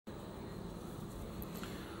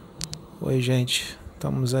Oi, gente,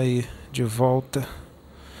 estamos aí de volta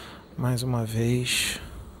mais uma vez.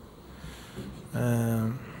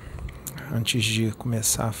 Antes de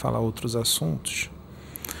começar a falar outros assuntos,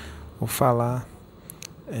 vou falar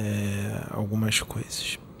algumas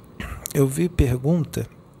coisas. Eu vi pergunta,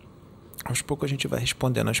 aos poucos a gente vai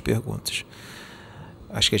respondendo as perguntas.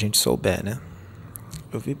 Acho que a gente souber, né?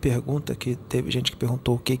 Eu vi pergunta que teve gente que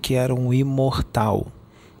perguntou o que era um imortal,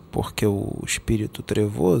 porque o espírito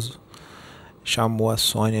trevoso chamou a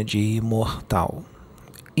Sônia de imortal.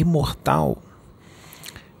 Imortal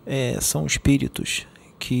são espíritos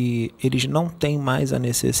que eles não têm mais a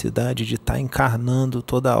necessidade de estar encarnando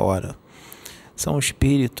toda hora. São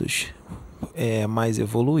espíritos mais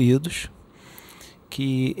evoluídos,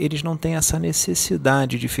 que eles não têm essa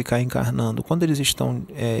necessidade de ficar encarnando. Quando eles estão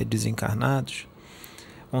desencarnados,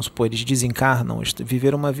 vamos supor, eles desencarnam,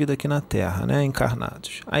 viveram uma vida aqui na Terra, né,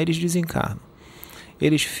 encarnados. Aí eles desencarnam.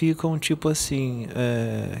 Eles ficam tipo assim,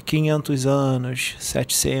 500 anos,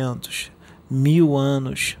 700, 1000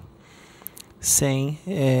 anos sem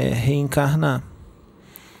reencarnar.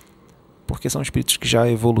 Porque são espíritos que já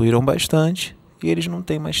evoluíram bastante e eles não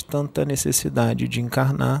têm mais tanta necessidade de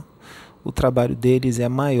encarnar. O trabalho deles é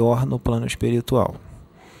maior no plano espiritual,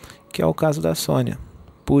 que é o caso da Sônia.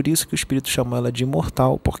 Por isso que o espírito chamou ela de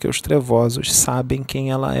imortal, porque os trevosos sabem quem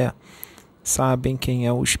ela é, sabem quem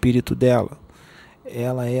é o espírito dela.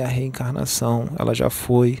 Ela é a reencarnação, ela já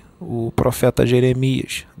foi o profeta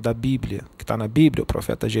Jeremias, da Bíblia, que está na Bíblia, o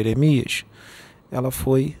profeta Jeremias, ela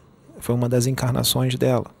foi uma das encarnações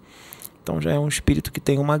dela. Então já é um espírito que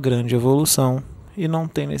tem uma grande evolução e não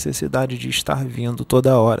tem necessidade de estar vindo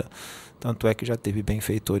toda hora. Tanto é que já teve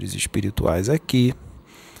benfeitores espirituais aqui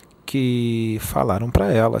que falaram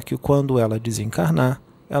para ela que quando ela desencarnar,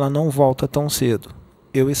 ela não volta tão cedo.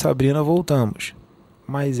 Eu e Sabrina voltamos,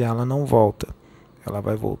 mas ela não volta. Ela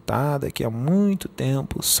vai voltar daqui a muito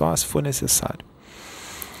tempo, só se for necessário.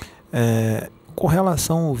 Com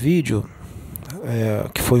relação ao vídeo,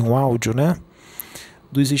 que foi um áudio, né,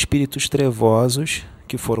 dos espíritos trevosos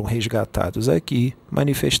que foram resgatados aqui,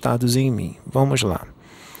 manifestados em mim. Vamos lá.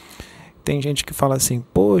 Tem gente que fala assim,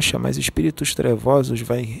 poxa, mas espíritos trevosos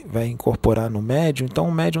vai incorporar no médium, então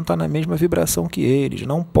o médium está na mesma vibração que eles,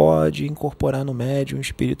 não pode incorporar no médium um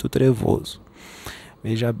espírito trevoso.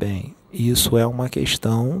 Veja bem, isso é uma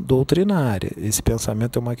questão doutrinária, esse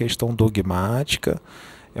pensamento é uma questão dogmática,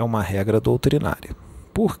 é uma regra doutrinária.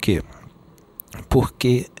 Por quê?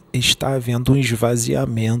 Porque está havendo um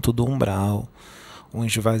esvaziamento do umbral, um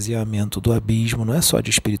esvaziamento do abismo, não é só de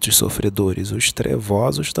espíritos sofredores, os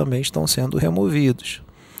trevosos também estão sendo removidos.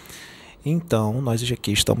 Então, nós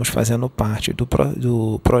aqui estamos fazendo parte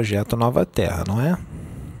do projeto Nova Terra, não é?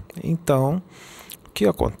 Então, o que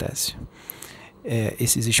acontece?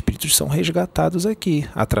 Esses espíritos são resgatados aqui,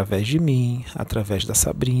 através de mim, através da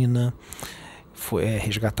Sabrina, foi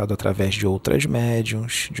resgatado através de outros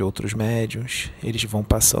médiuns, eles vão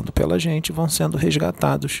passando pela gente, vão sendo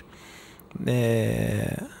resgatados,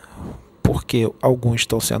 porque alguns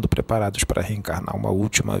estão sendo preparados para reencarnar uma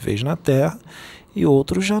última vez na Terra e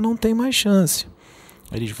outros já não têm mais chance,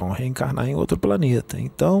 eles vão reencarnar em outro planeta.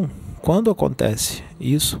 Então, quando acontece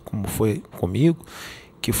isso, como foi comigo,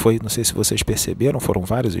 que foi, não sei se vocês perceberam, foram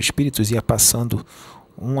vários espíritos, ia passando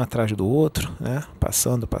um atrás do outro, né?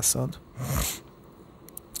 Passando,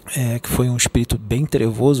 que foi um espírito bem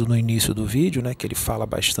trevoso no início do vídeo, né? Que ele fala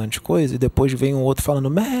bastante coisa, e depois vem um outro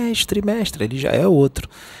falando, mestre, ele já é outro,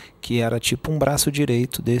 que era tipo um braço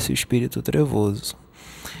direito desse espírito trevoso.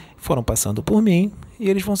 Foram passando por mim,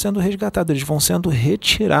 e eles vão sendo resgatados, eles vão sendo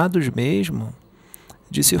retirados mesmo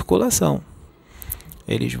de circulação.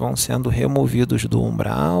 Eles vão sendo removidos do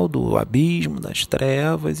umbral, do abismo, das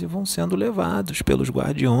trevas, e vão sendo levados pelos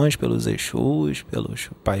guardiões, pelos Exus, pelos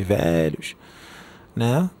Pai Velhos,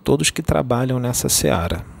 né? Todos que trabalham nessa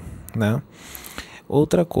seara, né?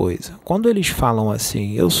 Outra coisa, quando eles falam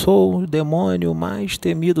assim, eu sou o demônio mais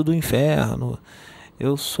temido do inferno,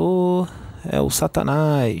 eu sou o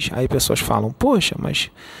Satanás, aí pessoas falam, poxa, mas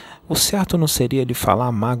o certo não seria ele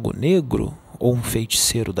falar mago negro? Ou um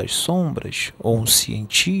feiticeiro das sombras, ou um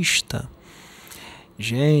cientista?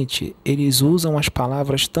 Gente, eles usam as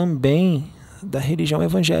palavras também da religião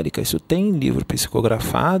evangélica. Isso tem livro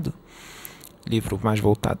psicografado, livro mais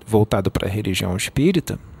voltado para a religião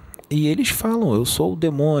espírita, e eles falam, eu sou o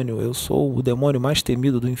demônio mais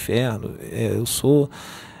temido do inferno, eu sou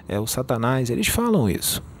o Satanás, eles falam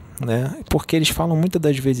isso. né? Porque eles falam muitas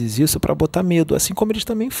das vezes isso para botar medo, assim como eles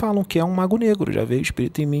também falam que é um mago negro. Já veio o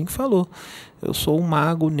espírito em mim que falou: eu sou um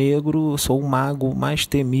mago negro, sou o mago mais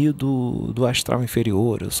temido do astral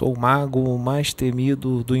inferior, eu sou o mago mais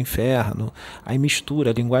temido do inferno. Aí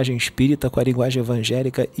mistura a linguagem espírita com a linguagem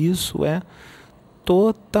evangélica. Isso é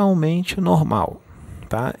totalmente normal,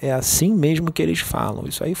 tá? É assim mesmo que eles falam.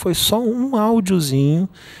 Isso aí foi só um áudiozinho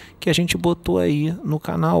que a gente botou aí no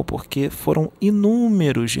canal, porque foram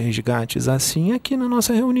inúmeros resgates assim aqui na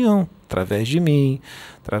nossa reunião, através de mim,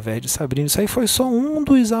 através de Sabrina. Isso aí foi só um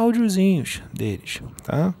dos áudiozinhos deles,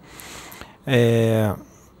 tá?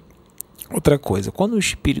 Outra coisa, quando o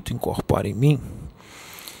espírito incorpora em mim,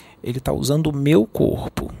 ele está usando o meu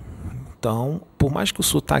corpo. Então, por mais que o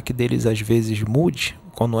sotaque deles às vezes mude,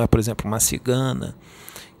 quando é, por exemplo, uma cigana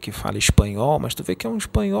que fala espanhol, mas tu vê que é um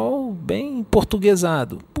espanhol bem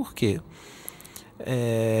portuguesado. Por quê?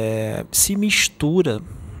 Se mistura,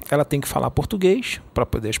 ela tem que falar português para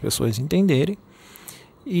poder as pessoas entenderem,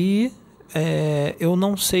 e eu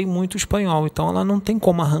não sei muito espanhol, então ela não tem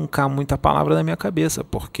como arrancar muita palavra da minha cabeça,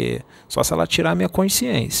 porque só se ela tirar a minha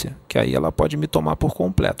consciência, que aí ela pode me tomar por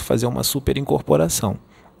completo, fazer uma super incorporação.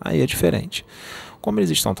 Aí é diferente. Como eles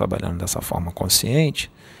estão trabalhando dessa forma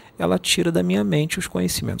consciente, ela tira da minha mente os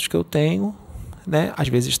conhecimentos que eu tenho, né? Às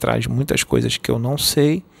vezes traz muitas coisas que eu não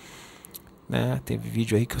sei, né? Teve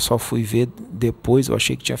vídeo aí que eu só fui ver depois, eu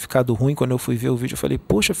achei que tinha ficado ruim, quando eu fui ver o vídeo eu falei,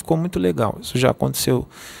 poxa, ficou muito legal. Isso já aconteceu,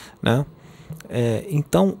 né?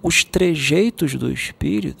 Então, os trejeitos do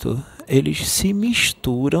espírito, eles se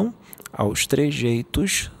misturam aos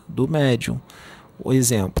trejeitos do médium. O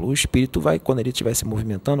exemplo, o espírito vai, quando ele estiver se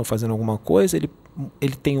movimentando ou fazendo alguma coisa,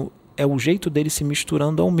 ele tem o jeito dele se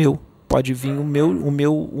misturando ao meu. Pode vir o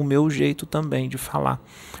meu jeito também de falar.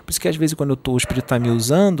 Por isso que às vezes quando o espírito está me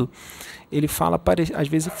usando, ele fala, às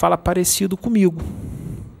vezes fala parecido comigo,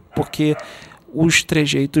 porque os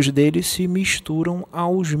trejeitos dele se misturam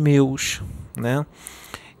aos meus, né?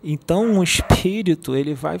 Então o espírito,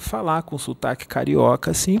 ele vai falar com sotaque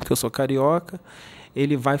carioca, sim, porque eu sou carioca.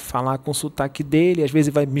 Ele vai falar com o sotaque dele, às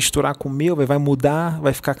vezes vai misturar com o meu, vai mudar,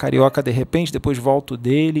 vai ficar carioca de repente, depois volta o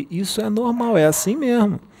dele. Isso é normal, é assim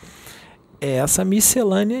mesmo. É essa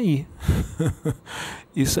miscelânea aí.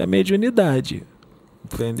 Isso é mediunidade,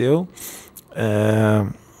 entendeu?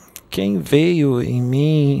 Quem veio em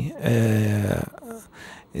mim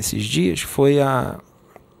esses dias foi a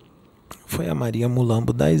Maria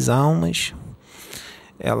Mulambo das Almas.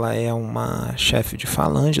 Ela é uma chefe de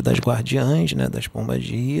falange das guardiãs, né, das Pombas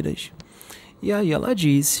Giras. E aí ela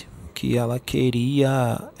disse que ela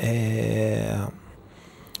queria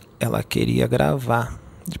gravar,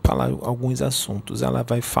 de falar alguns assuntos. Ela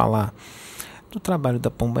vai falar do trabalho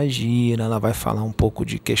da Pomba Gira, ela vai falar um pouco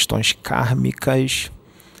de questões kármicas,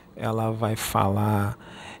 ela vai falar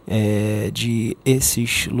de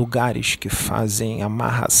esses lugares que fazem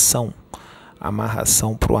amarração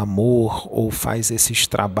para o amor, ou faz esses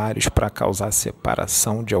trabalhos para causar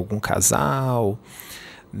separação de algum casal,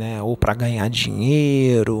 né, ou para ganhar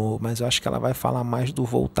dinheiro, mas eu acho que ela vai falar mais do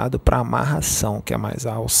voltado para a amarração, que é mais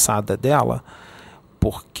a alçada dela,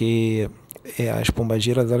 porque as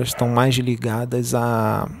pombagiras, elas estão mais ligadas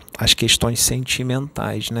às questões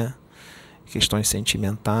sentimentais, né? Questões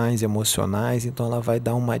sentimentais, emocionais, então ela vai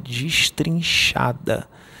dar uma destrinchada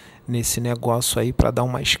nesse negócio aí para dar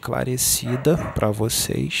uma esclarecida para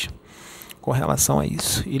vocês com relação a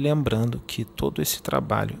isso. E lembrando que todo esse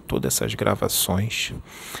trabalho, todas essas gravações,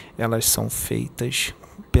 elas são feitas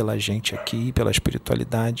pela gente aqui, pela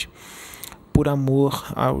espiritualidade, por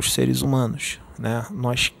amor aos seres humanos, né?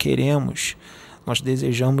 Nós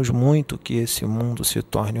desejamos muito que esse mundo se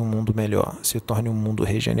torne um mundo melhor, se torne um mundo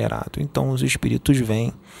regenerado. Então os espíritos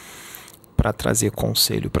vêm para trazer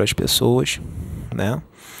conselho para as pessoas, né?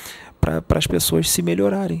 Para as pessoas se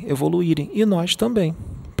melhorarem, evoluírem, e nós também,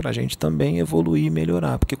 para a gente também evoluir e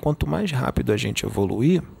melhorar, porque quanto mais rápido a gente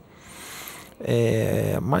evoluir,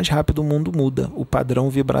 mais rápido o mundo muda, o padrão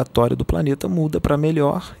vibratório do planeta muda para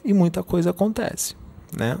melhor e muita coisa acontece,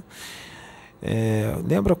 né?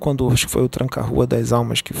 Lembra quando, acho que foi o Tranca-Rua das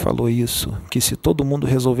Almas que falou isso, que se todo mundo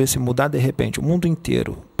resolvesse mudar de repente, o mundo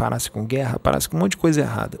inteiro parasse com guerra, parasse com um monte de coisa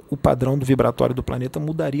errada, o padrão do vibratório do planeta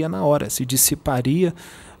mudaria na hora, se dissiparia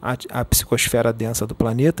a psicosfera densa do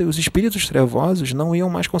planeta, e os espíritos trevosos não iam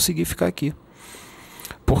mais conseguir ficar aqui,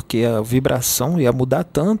 porque a vibração ia mudar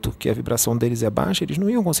tanto, que a vibração deles é baixa, eles não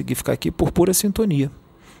iam conseguir ficar aqui por pura sintonia,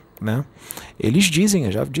 né? Eles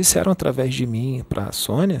dizem, já disseram através de mim para a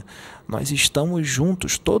Sônia, nós estamos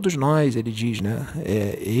juntos, todos nós, ele diz, né?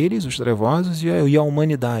 Eles, os trevosos e a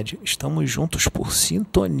humanidade, estamos juntos por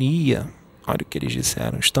sintonia. Olha o que eles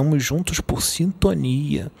disseram. Estamos juntos por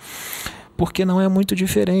sintonia. Porque não é muito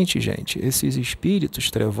diferente, gente. Esses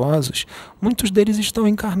espíritos trevosos, muitos deles estão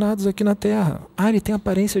encarnados aqui na Terra. Ele tem a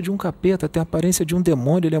aparência de um capeta, tem a aparência de um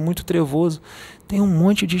demônio, ele é muito trevoso. Tem um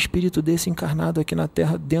monte de espírito desse encarnado aqui na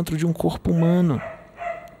Terra dentro de um corpo humano.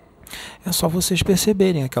 É só vocês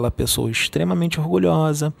perceberem aquela pessoa extremamente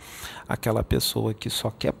orgulhosa, aquela pessoa que só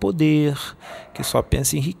quer poder, que só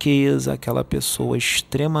pensa em riqueza, aquela pessoa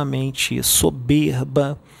extremamente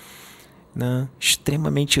soberba, né?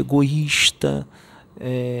 Extremamente egoísta,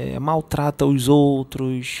 maltrata os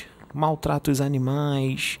outros, maltrata os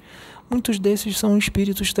animais. Muitos desses são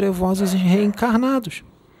espíritos trevosos reencarnados.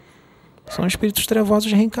 São espíritos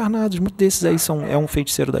trevosos reencarnados. Muitos desses aí é um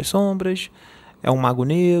feiticeiro das sombras, é um mago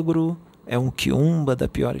negro, é um quiumba da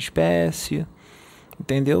pior espécie,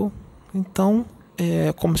 entendeu? Então,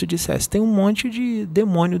 como se dissesse, tem um monte de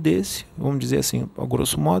demônio desse, vamos dizer assim, a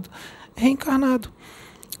grosso modo, reencarnado.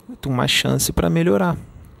 Tem uma chance para melhorar,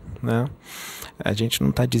 né? A gente não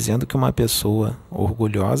está dizendo que uma pessoa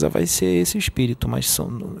orgulhosa vai ser esse espírito, mas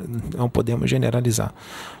não podemos generalizar.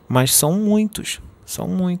 Mas são muitos,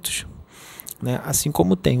 né? Assim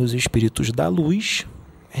como tem os espíritos da luz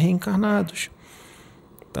reencarnados.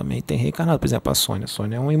 Também tem reencarnado, por exemplo, a Sônia. A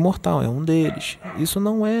Sônia é um imortal, é um deles. Isso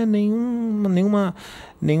não é nenhuma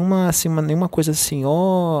coisa assim,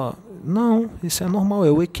 não, isso é normal,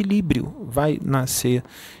 é o equilíbrio. Vai nascer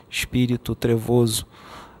espírito trevoso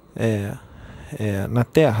na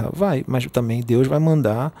Terra? Vai, mas também Deus vai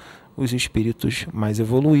mandar os espíritos mais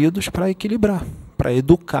evoluídos para equilibrar, para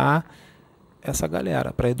educar essa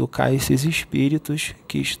galera, para educar esses espíritos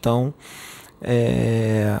que estão,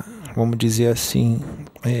 vamos dizer assim,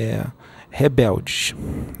 rebeldes,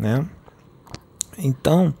 né?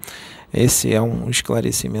 Então, esse é um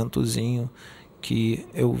esclarecimentozinho que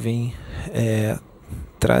eu vim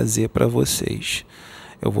trazer para vocês.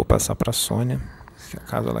 Eu vou passar para a Sônia,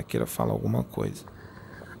 caso ela queira falar alguma coisa.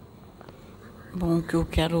 Bom, o que eu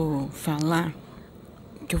quero falar,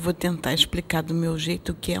 que eu vou tentar explicar do meu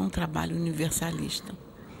jeito, o que é um trabalho universalista.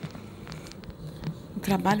 O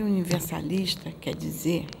trabalho universalista quer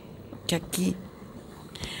dizer que aqui,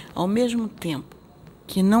 ao mesmo tempo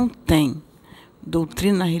que não tem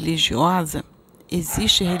doutrina religiosa,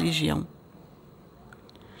 existe religião.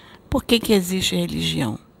 Por que existe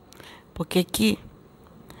religião? Porque aqui,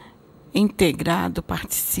 integrado,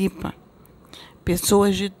 participa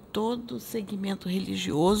pessoas de todo segmento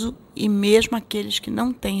religioso e mesmo aqueles que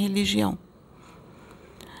não têm religião.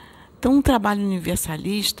 Então, um trabalho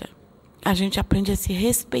universalista, a gente aprende a se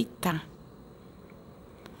respeitar.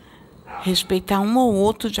 Respeitar um ou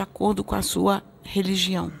outro de acordo com a sua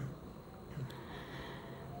religião.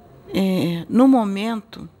 No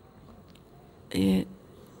momento,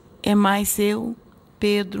 é mais eu,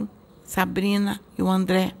 Pedro, Sabrina e o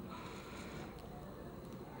André,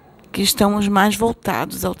 que estamos mais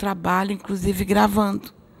voltados ao trabalho, inclusive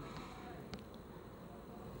gravando.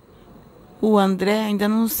 O André ainda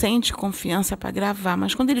não sente confiança para gravar,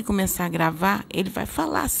 mas quando ele começar a gravar, ele vai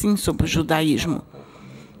falar sim sobre o judaísmo.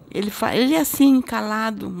 Ele é assim,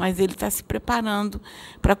 calado, mas ele está se preparando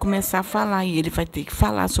para começar a falar, e ele vai ter que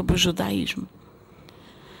falar sobre o judaísmo.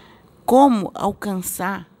 Como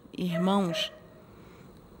alcançar irmãos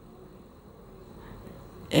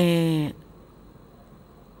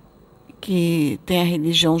que tem a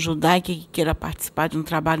religião judaica e que queira participar de um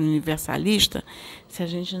trabalho universalista, se a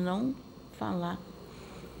gente não falar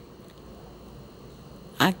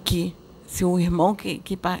aqui, se o irmão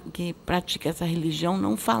que pratica essa religião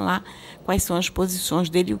não falar quais são as posições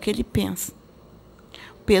dele e o que ele pensa.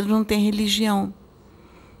 Pedro não tem religião.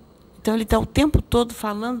 Então, ele está o tempo todo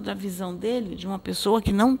falando da visão dele de uma pessoa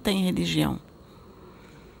que não tem religião.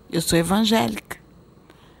 Eu sou evangélica.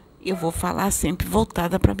 Eu vou falar sempre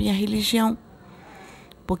voltada para a minha religião,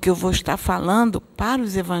 porque eu vou estar falando para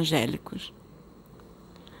os evangélicos.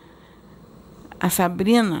 A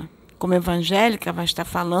Sabrina, como evangélica, vai estar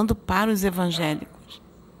falando para os evangélicos.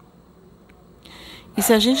 E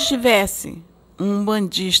se a gente tivesse um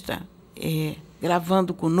bandista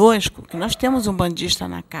gravando conosco, que nós temos um bandista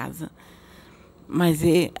na casa, mas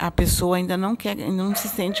a pessoa ainda não se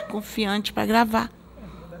sente confiante para gravar.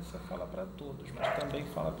 Você fala para todos, mas também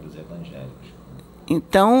fala para os evangélicos.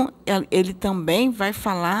 Então, ele também vai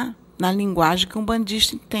falar na linguagem que um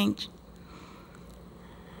bandista entende.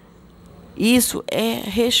 Isso é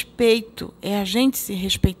respeito, é a gente se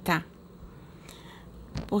respeitar.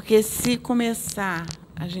 Porque se começar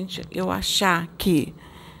eu achar que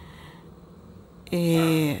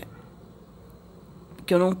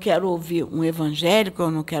eu não quero ouvir um evangélico,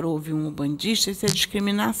 eu não quero ouvir um bandista, isso é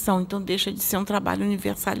discriminação. Então, deixa de ser um trabalho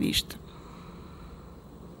universalista.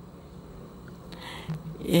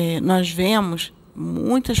 nós vemos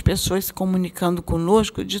muitas pessoas se comunicando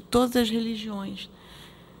conosco de todas as religiões.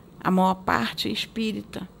 A maior parte é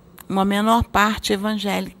espírita, uma menor parte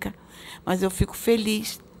evangélica. Mas eu fico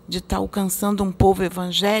feliz de estar alcançando um povo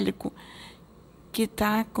evangélico que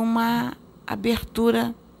está com uma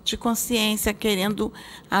abertura de consciência, querendo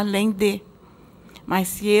além de. Mas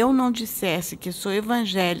se eu não dissesse que sou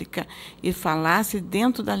evangélica e falasse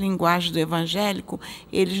dentro da linguagem do evangélico,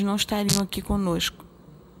 eles não estariam aqui conosco.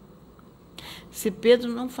 Se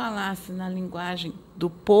Pedro não falasse na linguagem do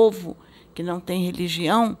povo que não tem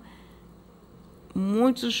religião,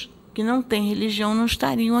 muitos que não têm religião não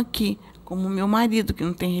estariam aqui, como meu marido, que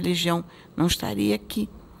não tem religião, não estaria aqui.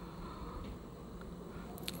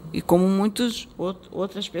 E como muitas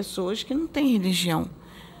outras pessoas que não têm religião.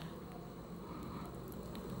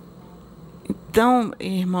 Então,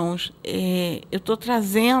 irmãos, eu estou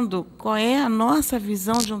trazendo qual é a nossa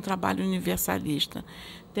visão de um trabalho universalista.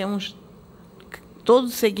 Temos todo o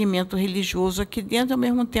segmento religioso aqui dentro, ao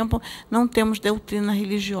mesmo tempo não temos doutrina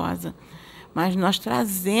religiosa. Mas nós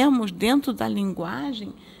trazemos dentro da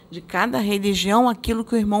linguagem de cada religião aquilo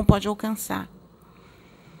que o irmão pode alcançar.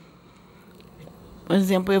 Por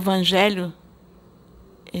exemplo, o Evangelho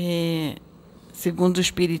segundo o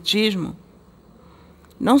Espiritismo,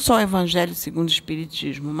 não só o Evangelho segundo o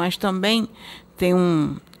Espiritismo, mas também tem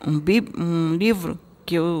um livro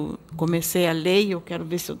que eu comecei a ler, e eu quero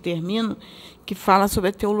ver se eu termino, que fala sobre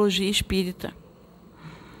a teologia espírita.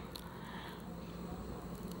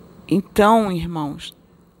 Então, irmãos,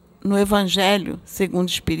 no Evangelho segundo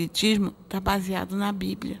o Espiritismo está baseado na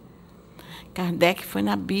Bíblia. Kardec foi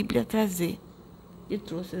na Bíblia trazer e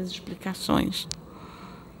trouxe as explicações.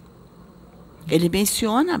 Ele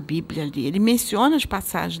menciona a Bíblia ali, ele menciona as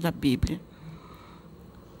passagens da Bíblia.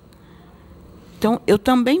 Então, eu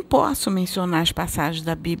também posso mencionar as passagens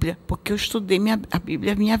da Bíblia, porque eu estudei a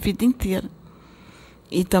Bíblia a minha vida inteira.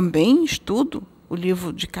 E também estudo o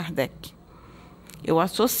livro de Kardec. Eu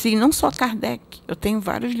associo, não só Kardec, eu tenho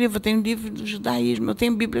vários livros, eu tenho livro do judaísmo, eu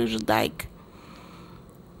tenho Bíblia judaica.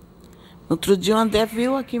 Outro dia o André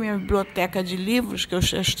viu aqui minha biblioteca de livros, que eu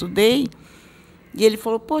já estudei, e ele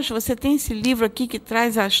falou, poxa, você tem esse livro aqui que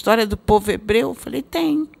traz a história do povo hebreu? Eu falei,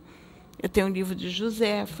 tem. Eu tenho o livro de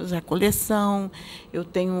Joséfos, a coleção, eu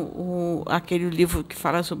tenho aquele livro que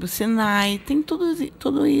fala sobre o Sinai, tem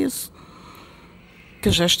tudo isso, que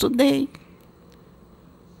eu já estudei.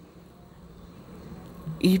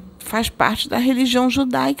 E faz parte da religião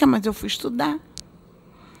judaica, mas eu fui estudar.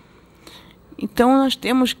 Então, nós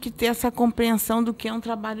temos que ter essa compreensão do que é um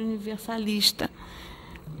trabalho universalista.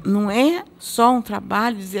 Não é só um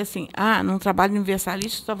trabalho, dizer assim, num trabalho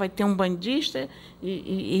universalista só vai ter um bandista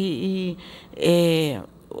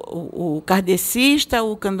o kardecista,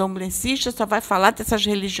 o candomblessista só vai falar dessas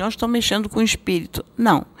religiões que estão mexendo com o espírito.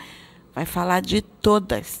 Não. Vai falar de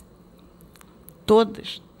todas.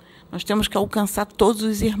 Todas. Nós temos que alcançar todos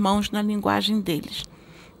os irmãos na linguagem deles.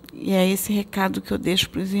 E é esse recado que eu deixo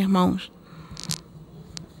para os irmãos.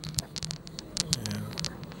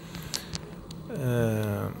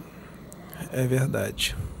 É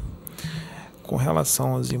verdade. Com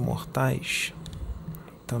relação aos imortais,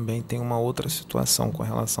 também tem uma outra situação com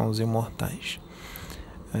relação aos imortais.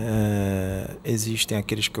 Existem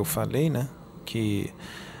aqueles que eu falei, né, que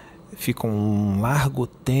ficam um largo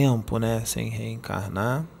tempo, né, sem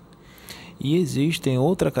reencarnar. E existem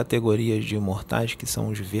outra categoria de imortais, que são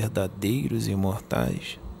os verdadeiros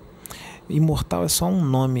imortais. Imortal é só um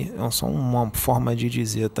nome, é só uma forma de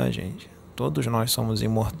dizer, tá, gente? Todos nós somos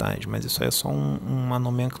imortais, mas isso é só uma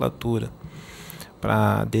nomenclatura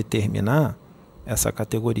para determinar essa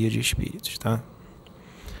categoria de espíritos, tá?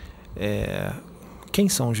 Quem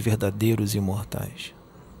são os verdadeiros imortais?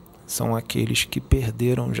 São aqueles que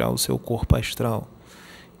perderam já o seu corpo astral,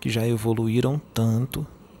 que já evoluíram tanto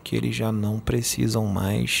que eles já não precisam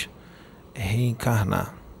mais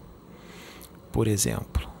reencarnar. Por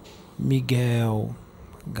exemplo, Miguel,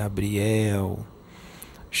 Gabriel,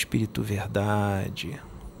 Espírito Verdade,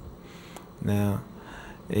 né?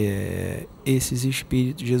 Esses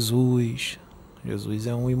espíritos, Jesus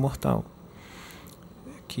é um imortal,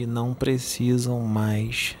 que não precisam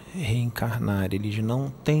mais reencarnar, eles não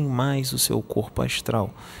têm mais o seu corpo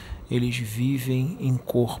astral, eles vivem em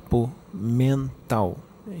corpo mental,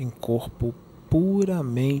 em corpo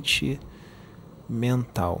puramente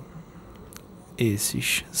mental.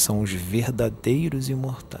 Esses são os verdadeiros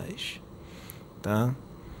imortais, tá?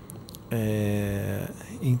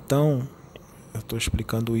 Então, eu estou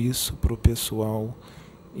explicando isso para o pessoal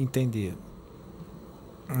entender.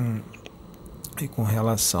 E com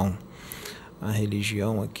relação à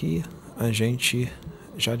religião aqui, a gente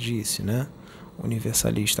já disse, né?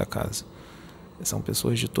 universalista a casa. São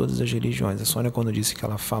pessoas de todas as religiões. A Sônia, quando disse que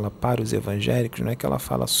ela fala para os evangélicos, não é que ela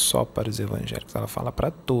fala só para os evangélicos, ela fala para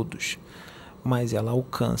todos. Mas ela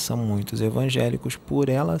alcança muitos evangélicos por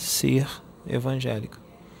ela ser evangélica,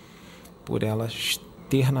 por ela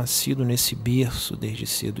ter nascido nesse berço desde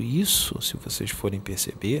cedo. E isso, se vocês forem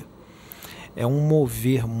perceber, é um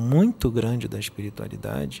mover muito grande da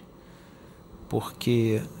espiritualidade,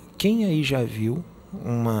 porque quem aí já viu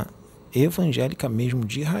uma evangélica mesmo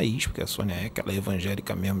de raiz, porque a Sônia é aquela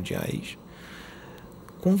evangélica mesmo de raiz,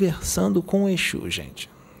 conversando com o Exu, gente,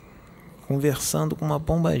 conversando com uma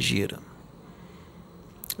Pomba Gira,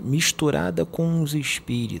 misturada com os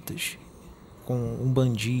espíritas, com um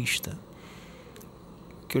bandista,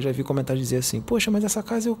 que eu já vi comentários dizer assim, poxa, mas essa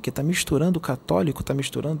casa é o quê? Está misturando o católico, está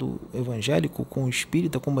misturando o evangélico com o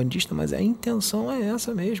espírita, com o bandista, mas a intenção é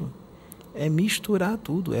essa mesmo. É misturar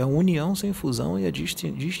tudo, é a união sem fusão e a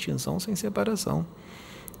distinção sem separação.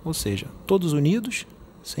 Ou seja, todos unidos,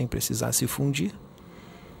 sem precisar se fundir.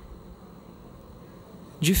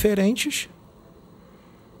 Diferentes,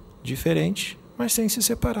 mas sem se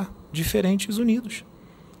separar. Diferentes, unidos.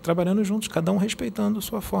 Trabalhando juntos, cada um respeitando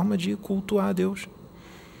sua forma de cultuar a Deus,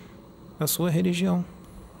 a sua religião.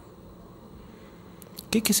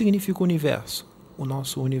 O que significa o universo? O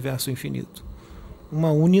nosso universo infinito.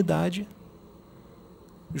 Uma unidade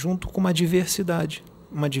junto com uma diversidade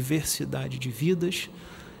de vidas,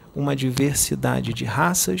 uma diversidade de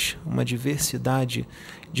raças, uma diversidade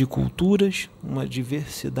de culturas, uma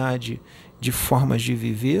diversidade de formas de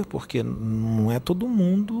viver, porque não é todo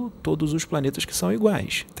mundo, todos os planetas que são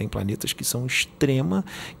iguais. Tem planetas que são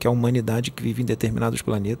que a humanidade que vive em determinados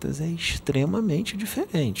planetas é extremamente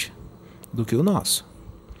diferente do que o nosso.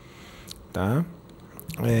 Tá?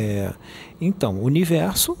 Então,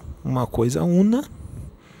 universo, uma coisa una,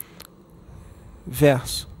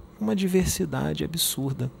 verso, uma diversidade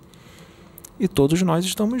absurda. E todos nós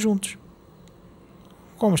estamos juntos.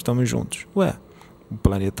 Como estamos juntos? O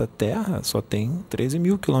planeta Terra só tem 13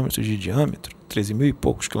 mil quilômetros de diâmetro, 13 mil e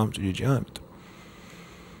poucos quilômetros de diâmetro.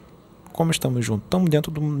 Como estamos juntos? Estamos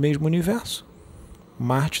dentro do mesmo universo.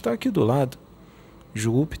 Marte está aqui do lado.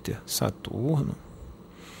 Júpiter, Saturno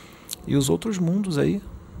e os outros mundos aí,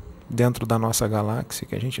 dentro da nossa galáxia,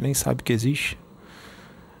 que a gente nem sabe que existe.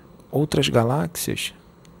 Outras galáxias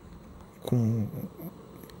com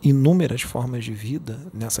inúmeras formas de vida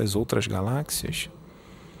nessas outras galáxias,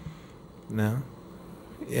 né?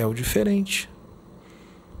 É o diferente.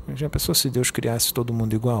 Já pensou se Deus criasse todo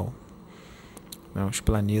mundo igual? Né? Os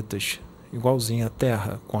planetas igualzinho à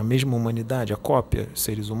Terra, com a mesma humanidade, a cópia,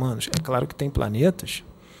 seres humanos. É claro que tem planetas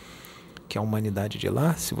que a humanidade de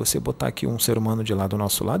lá, se você botar aqui um ser humano de lá do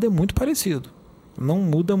nosso lado, é muito parecido. Não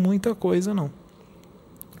muda muita coisa, não.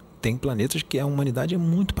 Tem planetas que a humanidade é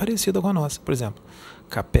muito parecida com a nossa. Por exemplo,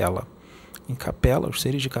 Capela. Em Capela, os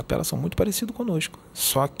seres de Capela são muito parecidos conosco.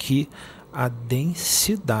 Só que a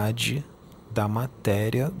densidade da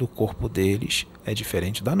matéria do corpo deles é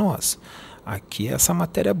diferente da nossa. Aqui é essa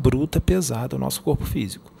matéria bruta, pesada, o nosso corpo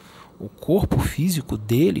físico. O corpo físico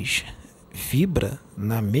deles vibra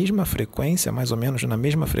na mesma frequência, mais ou menos na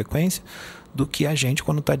mesma frequência, do que a gente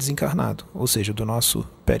quando está desencarnado. Ou seja, do nosso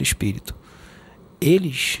perispírito.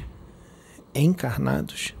 Eles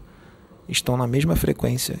encarnados estão na mesma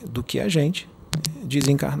frequência do que a gente,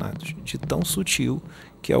 desencarnados, de tão sutil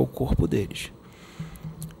que é o corpo deles.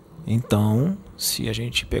 Então, se a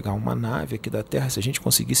gente pegar uma nave aqui da Terra, se a gente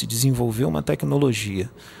conseguisse desenvolver uma tecnologia,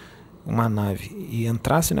 uma nave, e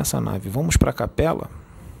entrasse nessa nave, vamos para a Capela,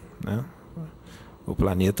 né, o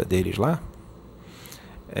planeta deles lá,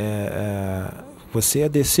 você ia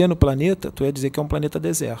descer no planeta, tu ia dizer que é um planeta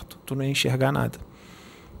deserto, tu não ia enxergar nada.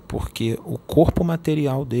 Porque o corpo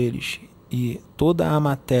material deles e toda a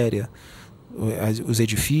matéria, os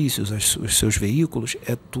edifícios, os seus veículos,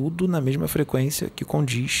 é tudo na mesma frequência que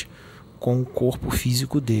condiz com o corpo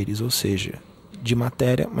físico deles, ou seja, de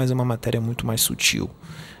matéria, mas é uma matéria muito mais sutil.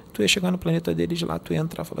 Tu ia chegar no planeta deles lá, tu ia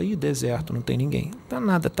entrar e falar, deserto, não tem ninguém. Tá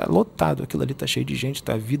nada, tá lotado, aquilo ali tá cheio de gente,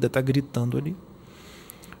 a vida tá gritando ali.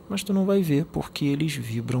 Mas tu não vai ver, porque eles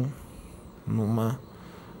vibram numa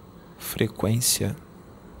frequência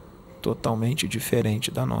totalmente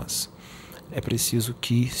diferente da nossa. É preciso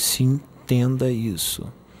que se entenda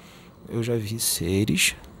isso. Eu já vi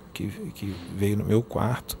seres que veio no meu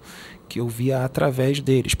quarto, que eu via através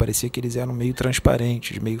deles, parecia que eles eram meio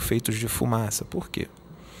transparentes, meio feitos de fumaça. Por quê?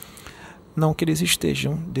 Não que eles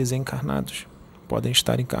estejam desencarnados, podem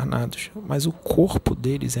estar encarnados, mas o corpo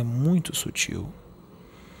deles é muito sutil,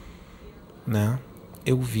 né?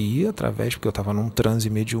 Eu vi através, porque eu estava num transe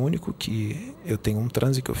mediúnico, que eu tenho um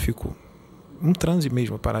transe que eu fico um transe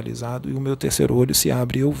mesmo, paralisado, e o meu terceiro olho se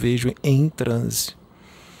abre e eu vejo em transe.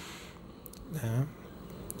 Né?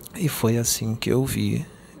 E foi assim que eu vi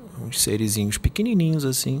uns serizinhos pequenininhos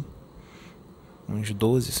assim, uns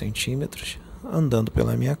 12 centímetros, andando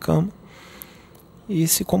pela minha cama e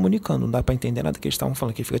se comunicando. Não dá pra entender nada que eles estavam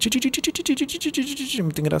falando, que fica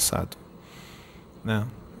muito engraçado, né?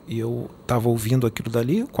 E eu tava ouvindo aquilo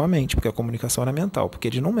dali com a mente, porque a comunicação era mental, porque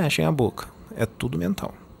eles não mexem a boca, é tudo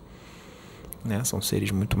mental, né? São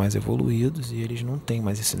seres muito mais evoluídos e eles não têm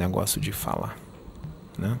mais esse negócio de falar,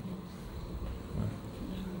 né?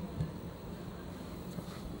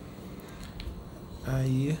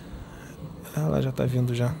 Aí ela já tá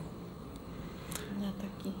vindo já. Já tá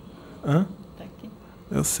aqui. Hã? Tá aqui.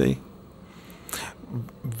 Eu sei.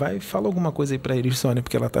 Fala alguma coisa aí pra eles, Sônia,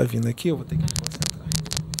 porque ela tá vindo aqui, eu vou ter que me concentrar.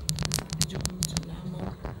 Pediu pra me te dar a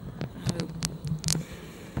mão.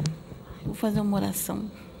 Eu vou fazer uma oração.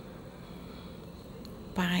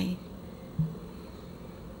 Pai,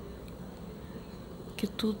 que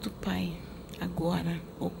tudo, Pai, agora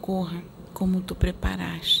ocorra como tu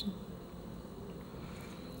preparaste.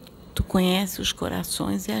 Tu conheces os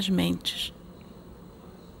corações e as mentes.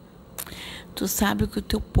 Tu sabe o que o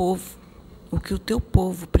teu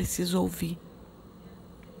povo precisa ouvir.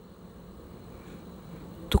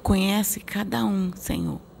 Tu conhece cada um,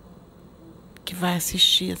 Senhor, que vai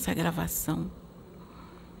assistir essa gravação.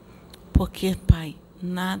 Porque, Pai,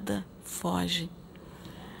 nada foge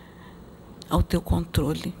ao teu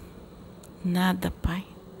controle. Nada, Pai.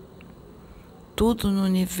 Tudo no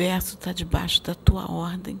universo está debaixo da tua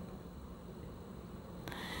ordem.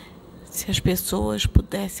 Se as pessoas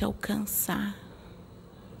pudessem alcançar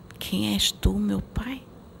quem és tu, meu Pai.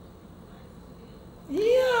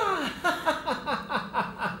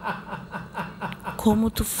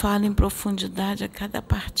 Como tu fala em profundidade a cada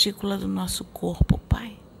partícula do nosso corpo,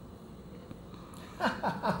 Pai.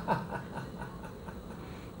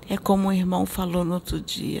 É como o irmão falou no outro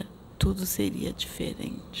dia, tudo seria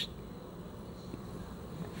diferente.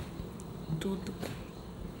 Tudo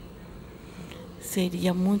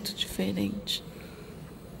seria muito diferente.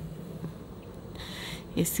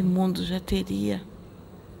 Esse mundo já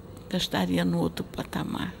estaria no outro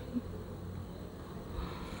patamar.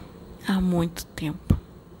 Há muito tempo.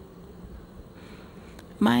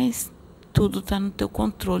 Mas tudo está no teu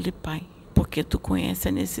controle, Pai, porque tu conhece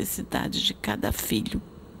a necessidade de cada filho.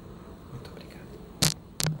 Muito obrigado.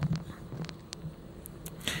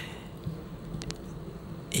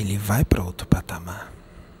 Ele vai para outro patamar.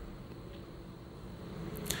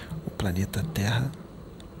 O planeta Terra,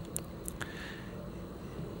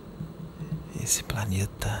 esse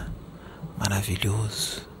planeta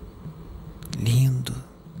maravilhoso, lindo,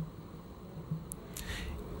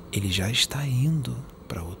 ele já está indo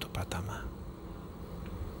para outro patamar.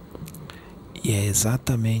 E é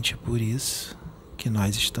exatamente por isso que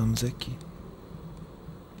nós estamos aqui.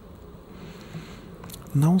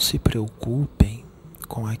 Não se preocupem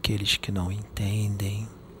com aqueles que não entendem,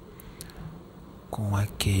 com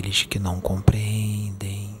aqueles que não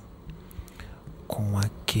compreendem, com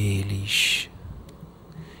aqueles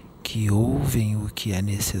que ouvem o que é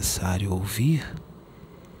necessário ouvir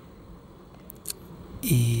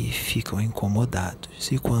e ficam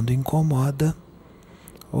incomodados. E quando incomoda,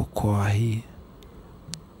 ocorre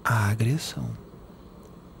a agressão,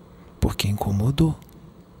 porque incomodou.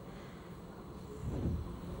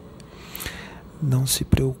 Não se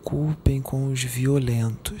preocupem com os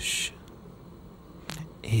violentos.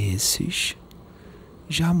 Esses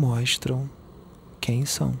já mostram quem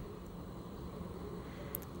são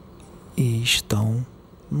e estão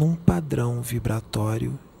num padrão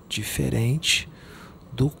vibratório diferente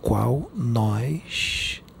do qual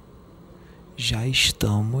nós já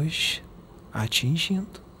estamos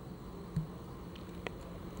atingindo.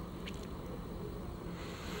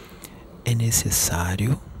 É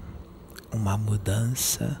necessário uma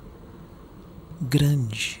mudança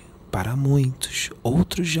grande para muitos.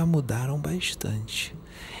 Outros já mudaram bastante.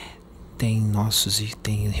 Tem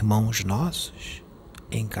irmãos nossos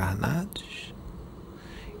encarnados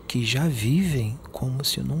que já vivem como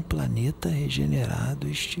se num planeta regenerado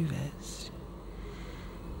estivesse.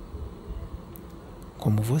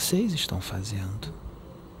 Como vocês estão fazendo.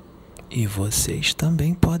 E vocês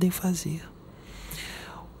também podem fazer.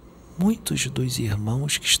 Muitos dos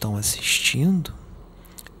irmãos que estão assistindo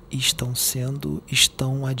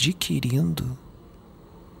estão adquirindo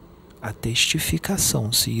a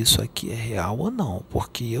testificação se isso aqui é real ou não,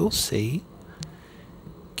 porque eu sei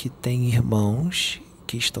que tem irmãos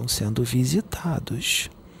que estão sendo visitados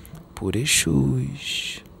por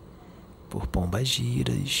Exus, por Pombas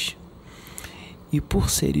Giras, E por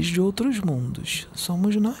seres de outros mundos,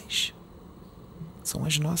 somos nós. São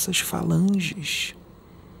as nossas falanges.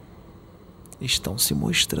 Estão se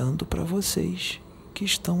mostrando para vocês que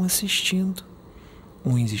estão assistindo.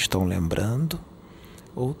 Uns estão lembrando,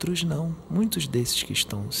 outros não. Muitos desses que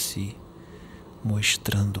estão se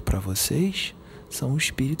mostrando para vocês são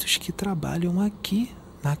espíritos que trabalham aqui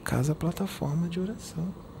na casa plataforma de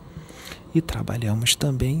oração. E trabalhamos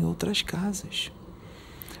também em outras casas.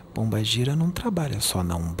 Pomba Gira não trabalha só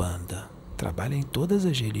na Umbanda, trabalha em todas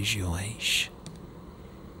as religiões.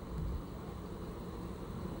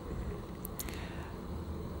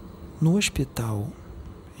 No Hospital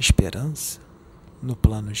Esperança, no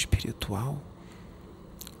plano espiritual,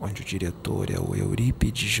 onde o diretor é o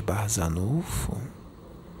Eurípides Barzanufo,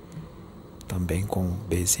 também com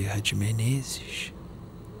Bezerra de Menezes,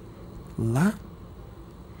 lá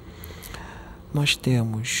nós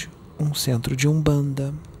temos um centro de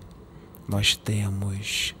Umbanda, nós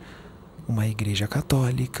temos uma igreja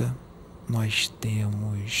católica, nós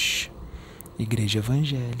temos igreja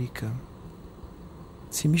evangélica.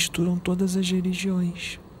 Se misturam todas as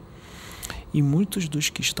religiões. E muitos dos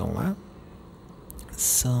que estão lá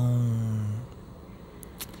são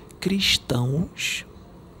cristãos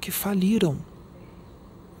que faliram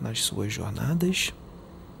nas suas jornadas,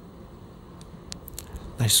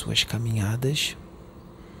 nas suas caminhadas,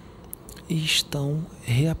 e estão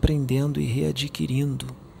reaprendendo e readquirindo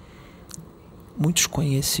muitos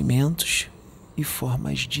conhecimentos e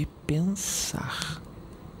formas de pensar.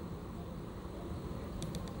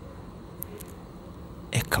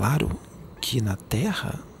 É claro que na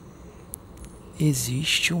Terra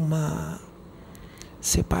existe uma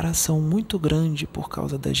separação muito grande por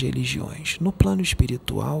causa das religiões. No plano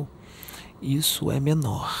espiritual, isso é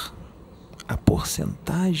menor. A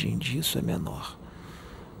porcentagem disso é menor.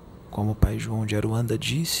 Como o Pai João de Aruanda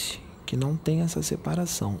disse, que não tem essa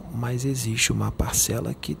separação, mas existe uma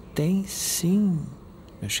parcela que tem sim,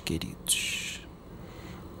 meus queridos,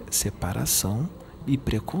 separação e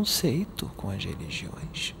preconceito com as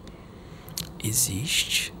religiões.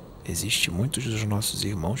 Existe muitos dos nossos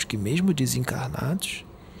irmãos que, mesmo desencarnados,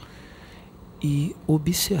 e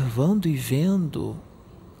observando e vendo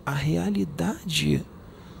a realidade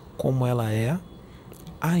como ela é,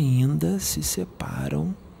 ainda se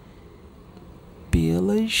separam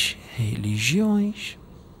pelas religiões.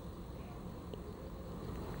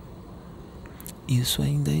 Isso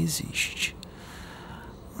ainda existe.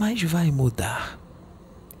 Mas vai mudar.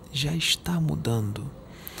 Já está mudando.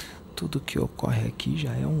 Tudo que ocorre aqui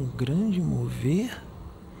já é um grande mover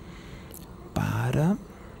para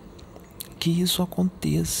que isso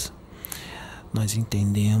aconteça. Nós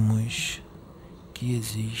entendemos que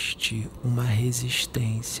existe uma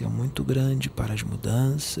resistência muito grande para as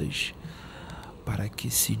mudanças, para que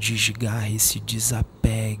se desgarre, se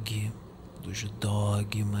desapegue dos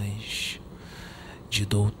dogmas, de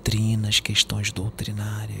doutrinas, questões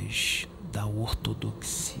doutrinárias, da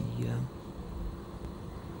ortodoxia.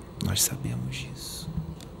 Nós sabemos disso.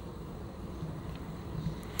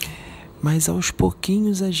 Mas aos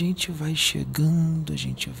pouquinhos a gente vai chegando, a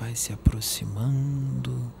gente vai se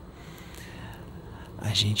aproximando, a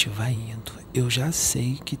gente vai indo. Eu já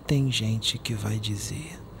sei que tem gente que vai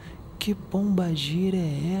dizer: que Pomba Gira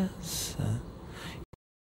é essa?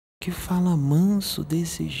 Que fala manso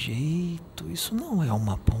desse jeito? Isso não é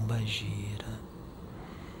uma Pomba Gira.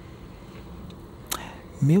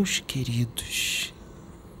 Meus queridos,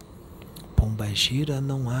 Pomba Gira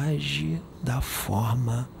não age da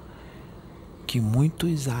forma que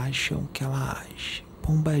muitos acham que ela age.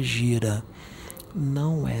 Pomba Gira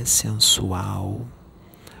não é sensual.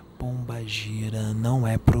 Pomba Gira não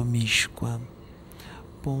é promíscua.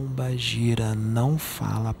 Pomba Gira não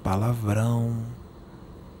fala palavrão.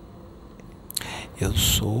 Eu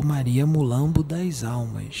sou Maria Mulambo das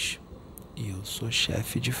Almas e eu sou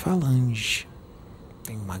chefe de falange.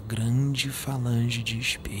 Tem uma grande falange de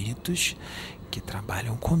espíritos que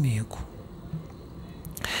trabalham comigo.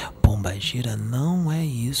 Pomba Gira não é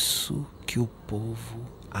isso que o povo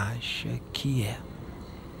acha que é.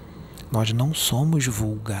 Nós não somos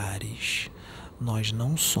vulgares, nós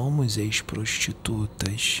não somos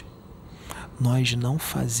ex-prostitutas, nós não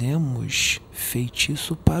fazemos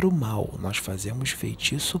feitiço para o mal, nós fazemos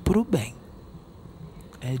feitiço para o bem.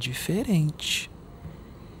 É diferente.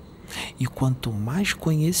 E quanto mais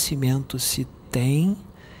conhecimento se tem,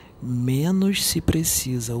 menos se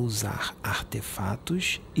precisa usar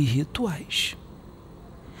artefatos e rituais.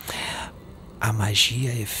 A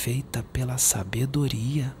magia é feita pela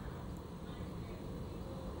sabedoria.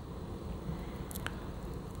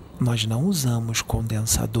 Nós não usamos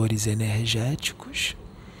condensadores energéticos,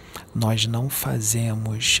 Nós não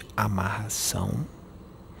fazemos amarração,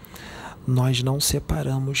 nós não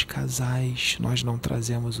separamos casais, nós não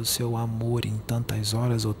trazemos o seu amor em tantas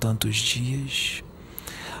horas ou tantos dias,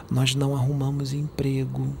 nós não arrumamos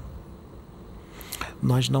emprego,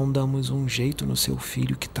 nós não damos um jeito no seu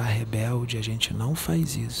filho que está rebelde, a gente não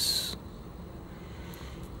faz isso.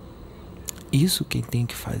 Isso quem tem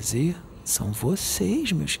que fazer são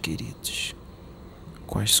vocês, meus queridos,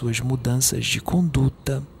 com as suas mudanças de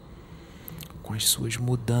conduta, com as suas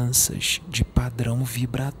mudanças de padrão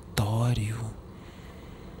vibratório.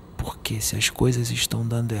 Porque se as coisas estão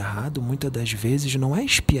dando errado, muitas das vezes não é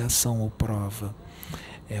expiação ou prova,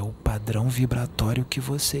 é o padrão vibratório que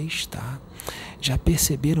você está. Já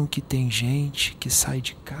perceberam que tem gente que sai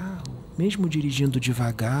de carro, mesmo dirigindo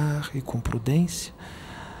devagar e com prudência,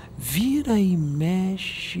 vira e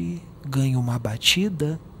mexe, ganha uma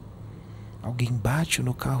batida, alguém bate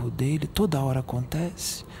no carro dele, toda hora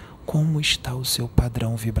acontece? Como está o seu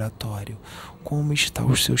padrão vibratório? Como estão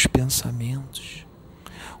os seus pensamentos?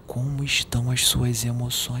 Como estão as suas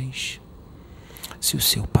emoções? Se o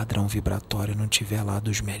seu padrão vibratório não estiver lá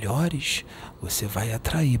dos melhores, você vai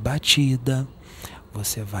atrair batida,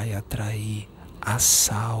 você vai atrair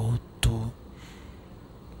assalto,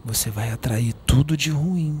 você vai atrair tudo de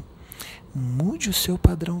ruim. Mude o seu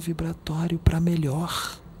padrão vibratório para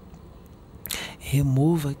melhor.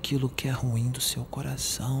 Remova aquilo que é ruim do seu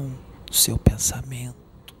coração, do seu pensamento.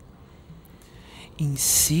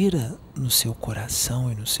 Insira no seu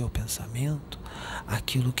coração e no seu pensamento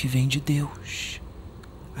aquilo que vem de Deus,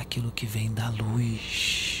 aquilo que vem da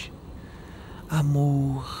luz.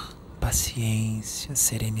 Amor, paciência,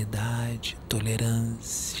 serenidade,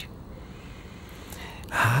 tolerância.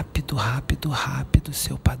 Rápido, rápido, rápido,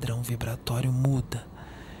 seu padrão vibratório muda.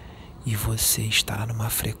 E você estará numa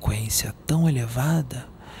frequência tão elevada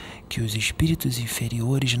que os espíritos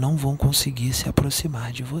inferiores não vão conseguir se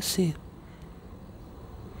aproximar de você.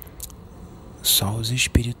 Só os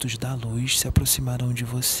espíritos da luz se aproximarão de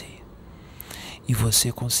você. E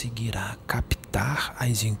você conseguirá captar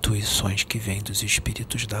as intuições que vêm dos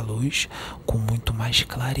espíritos da luz com muito mais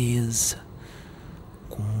clareza,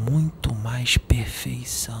 com muito mais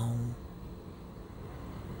perfeição.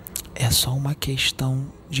 É só uma questão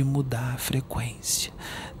de mudar a frequência.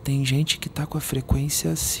 Tem gente que está com a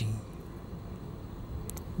frequência assim,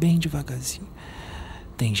 bem devagarzinho.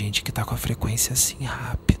 Tem gente que está com a frequência assim,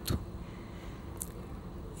 rápido.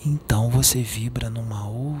 Então você vibra numa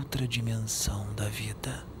outra dimensão da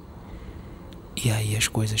vida. E aí as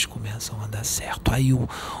coisas começam a dar certo. Aí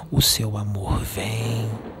o seu amor vem,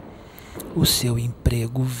 o seu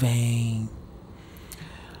emprego vem,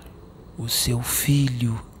 o seu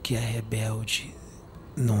filho que é rebelde.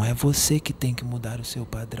 Não é você que tem que mudar o seu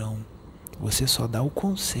padrão. Você só dá o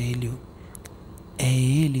conselho. É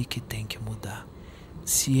ele que tem que mudar.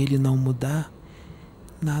 Se ele não mudar,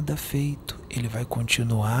 nada feito. Ele vai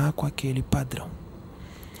continuar com aquele padrão.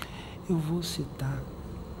 Eu vou citar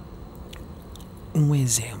um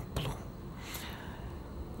exemplo.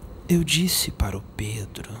 Eu disse para o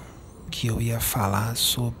Pedro que eu ia falar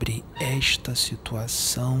sobre esta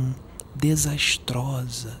situação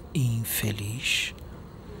desastrosa e infeliz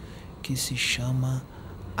que se chama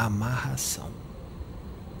amarração.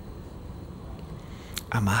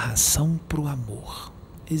 Amarração para o amor.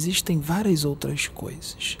 Existem várias outras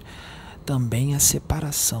coisas. Também a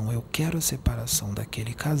separação. Eu quero a separação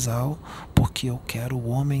daquele casal porque eu quero o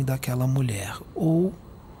homem daquela mulher. Ou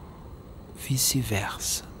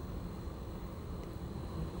vice-versa.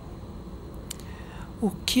 O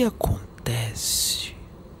que acontece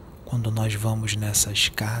quando nós vamos nessas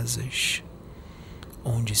casas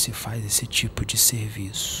onde se faz esse tipo de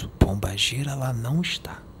serviço? Pomba Gira lá não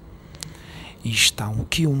está. E está um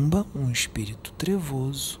quiumba, um espírito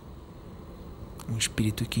trevoso, um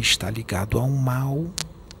espírito que está ligado ao mal,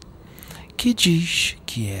 que diz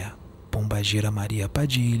que é Pomba Gira Maria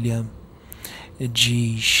Padilha,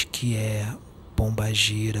 diz que é Pomba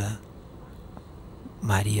Gira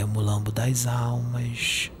Maria Mulambo das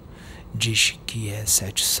Almas, diz que é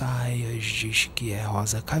Sete Saias, diz que é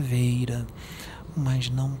Rosa Caveira, mas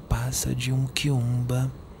não passa de um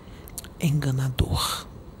quiumba enganador.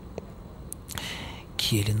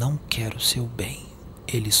 Que ele não quer o seu bem,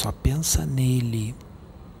 ele só pensa nele.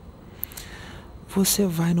 Você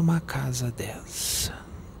vai numa casa dessa,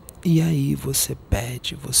 e aí você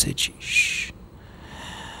pede, você diz: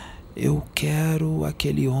 eu quero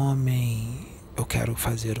aquele homem, eu quero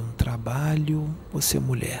fazer um trabalho. Você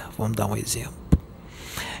mulher, vamos dar um exemplo.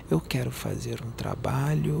 Eu quero fazer um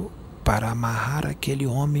trabalho para amarrar aquele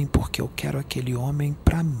homem, porque eu quero aquele homem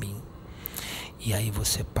para mim. E aí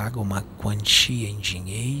você paga uma quantia em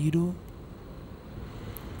dinheiro,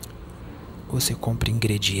 você compra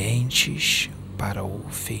ingredientes para o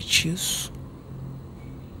feitiço,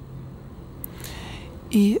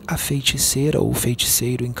 e a feiticeira ou o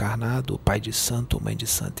feiticeiro encarnado, o pai de santo ou mãe de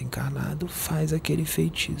santo encarnado, faz aquele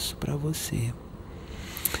feitiço para você.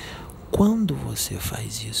 Quando você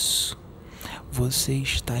faz isso, você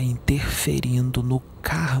está interferindo no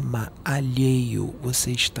karma alheio,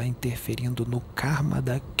 você está interferindo no karma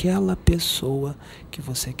daquela pessoa que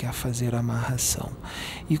você quer fazer amarração.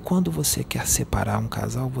 E quando você quer separar um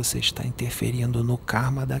casal, você está interferindo no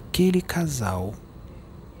karma daquele casal.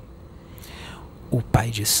 O pai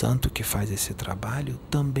de santo que faz esse trabalho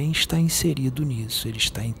também está inserido nisso. Ele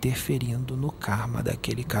está interferindo no karma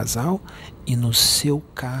daquele casal e no seu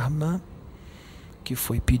karma que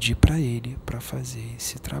foi pedir para ele para fazer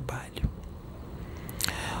esse trabalho.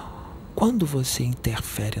 Quando você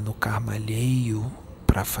interfere no karma alheio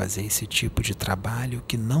para fazer esse tipo de trabalho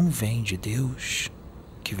que não vem de Deus,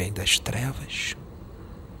 que vem das trevas,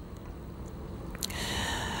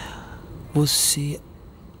 você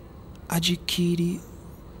adquire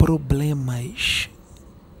problemas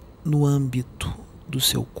no âmbito do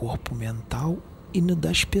seu corpo mental e no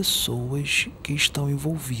das pessoas que estão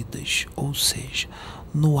envolvidas, ou seja,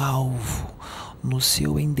 no alvo, no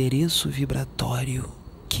seu endereço vibratório.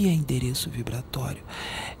 Que é endereço vibratório?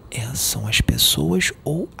 São as pessoas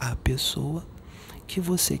ou a pessoa que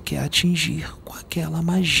você quer atingir com aquela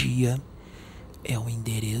magia. É o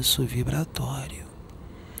endereço vibratório.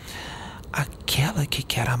 Aquela que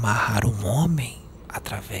quer amarrar um homem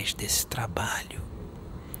através desse trabalho,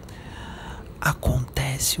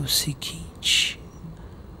 acontece o seguinte: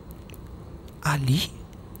 ali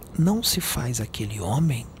não se faz aquele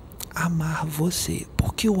homem amar você,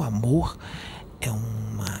 porque o amor é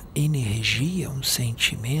uma energia, um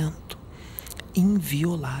sentimento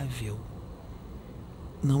inviolável.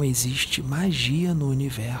 Não existe magia no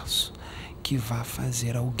universo que vá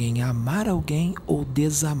fazer alguém amar alguém ou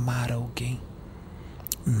desamar alguém.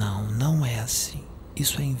 Não é assim.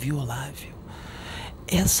 Isso é inviolável.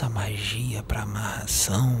 Essa magia para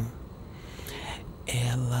amarração,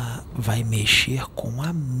 ela vai mexer com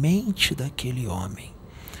a mente daquele homem,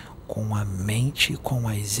 com a mente e com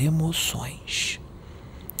as emoções.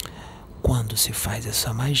 Quando se faz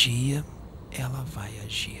essa magia, ela vai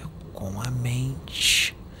agir com a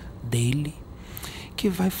mente dele, que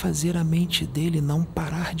vai fazer a mente dele não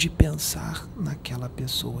parar de pensar naquela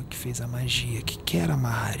pessoa que fez a magia, que quer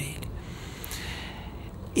amarrar ele.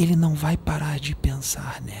 Ele não vai parar de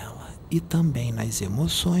pensar nela e também nas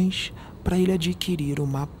emoções, para ele adquirir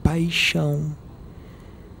uma paixão,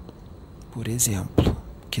 por exemplo,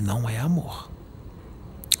 que não é amor,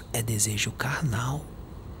 é desejo carnal.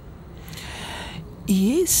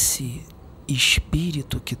 E esse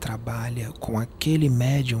espírito que trabalha com aquele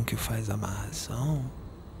médium que faz a amarração,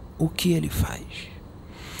 o que ele faz?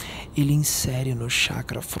 Ele insere no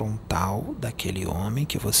chakra frontal daquele homem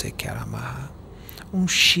que você quer amarrar um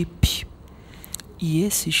chip. E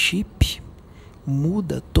esse chip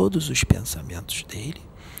muda todos os pensamentos dele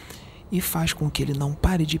e faz com que ele não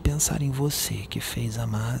pare de pensar em você que fez a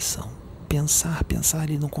amarração. Pensar,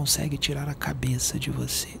 ele não consegue tirar a cabeça de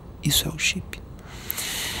você. Isso é o chip.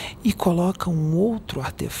 E coloca um outro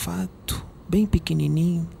artefato, bem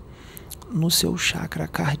pequenininho, no seu chakra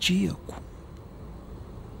cardíaco,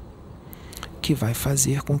 que vai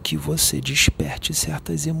fazer com que você desperte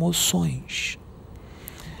certas emoções.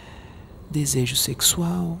 Desejo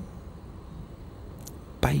sexual,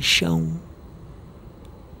 paixão,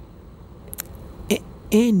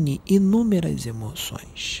 inúmeras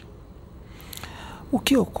emoções. O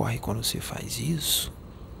que ocorre quando se faz isso?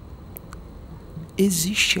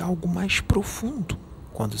 Existe algo mais profundo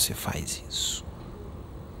quando se faz isso.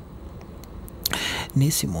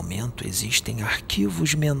 Nesse momento existem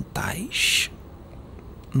arquivos mentais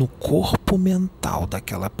no corpo mental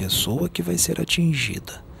daquela pessoa que vai ser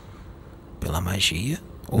atingida pela magia,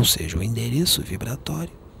 ou seja, o endereço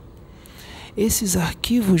vibratório. Esses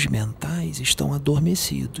arquivos mentais estão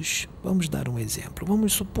adormecidos. Vamos dar um exemplo.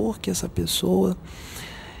 Vamos supor que essa pessoa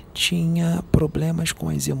tinha problemas com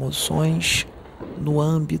as emoções no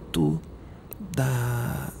âmbito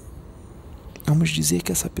da... Vamos dizer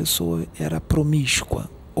que essa pessoa era promíscua,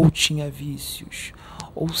 ou tinha vícios,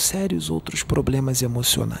 ou sérios outros problemas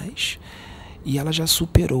emocionais. E ela já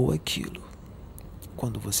superou aquilo.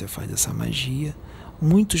 Quando você faz essa magia,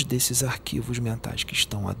 muitos desses arquivos mentais que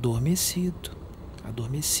estão adormecidos,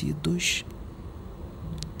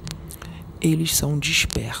 eles são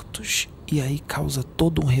despertos E aí causa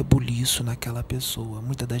todo um rebuliço naquela pessoa.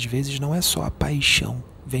 Muitas das vezes não é só a paixão,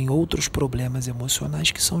 vem outros problemas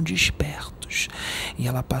emocionais que são despertos. E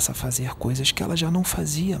ela passa a fazer coisas que ela já não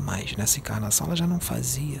fazia mais. Nessa encarnação ela já não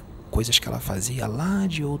fazia. Coisas que ela fazia lá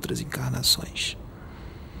de outras encarnações.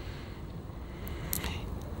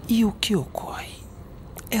 E o que ocorre?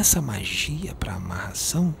 Essa magia para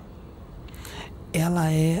amarração, ela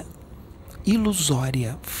é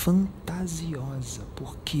ilusória, fantasiosa,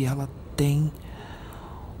 porque ela tem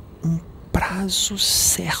um prazo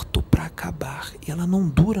certo para acabar e ela não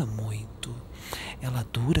dura muito. Ela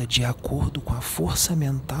dura de acordo com a força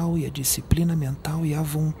mental e a disciplina mental e a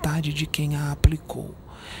vontade de quem a aplicou.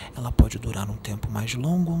 Ela pode durar um tempo mais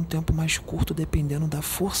longo ou um tempo mais curto, dependendo da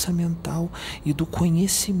força mental e do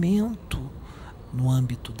conhecimento no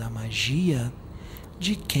âmbito da magia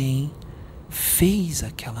de quem fez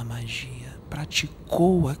aquela magia,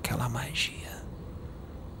 praticou aquela magia.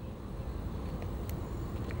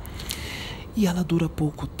 E ela dura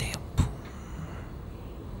pouco tempo.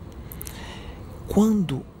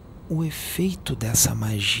 Quando o efeito dessa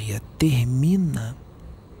magia termina,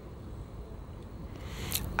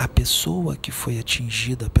 a pessoa que foi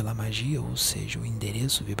atingida pela magia, ou seja, o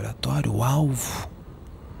endereço vibratório, o alvo,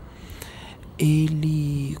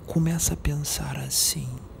 ele começa a pensar assim: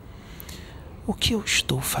 o que eu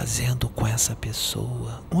estou fazendo com essa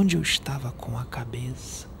pessoa? Onde eu estava com a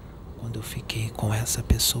cabeça? Quando eu fiquei com essa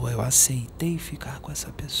pessoa, eu aceitei ficar com essa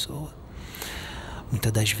pessoa.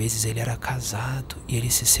 Muitas das vezes ele era casado e ele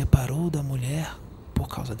se separou da mulher por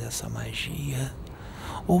causa dessa magia.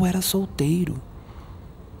 Ou era solteiro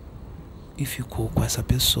e ficou com essa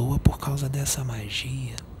pessoa por causa dessa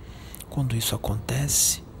magia. Quando isso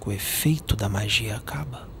acontece, o efeito da magia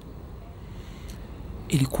acaba.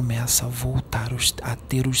 Ele começa a voltar a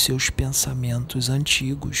ter os seus pensamentos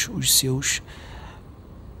antigos, os seus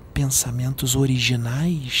pensamentos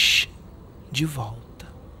originais de volta.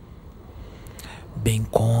 Bem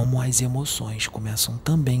como as emoções começam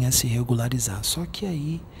também a se regularizar. Só que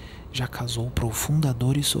aí já causou profunda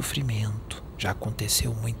dor e sofrimento. Já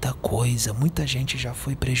aconteceu muita coisa, muita gente já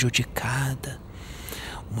foi prejudicada,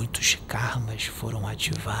 muitos karmas foram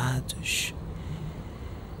ativados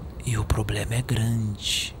e o problema é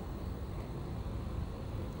grande.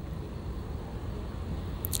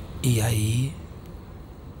 E aí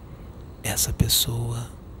essa pessoa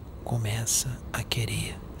começa a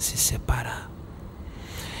querer se separar.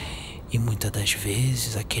 E muitas das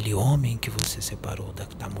vezes aquele homem que você separou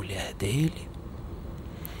da mulher dele,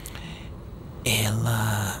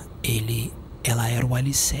 ela era o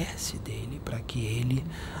alicerce dele para que ele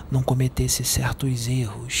não cometesse certos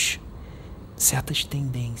erros, certas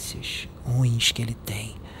tendências ruins que ele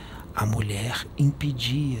tem. A mulher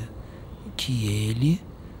impedia que ele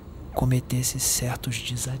cometesse certos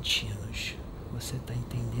desatinos. Você está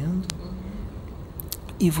entendendo?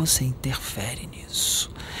 E você interfere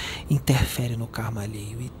nisso. Interfere no karma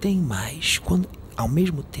alheio. E tem mais. Ao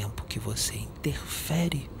mesmo tempo que você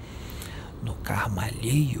interfere no karma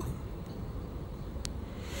alheio,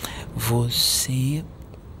 você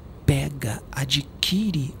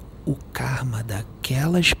adquire o karma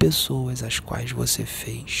daquelas pessoas às quais você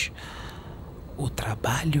fez o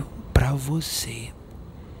trabalho para você.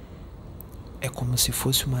 É como se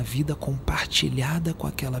fosse uma vida compartilhada com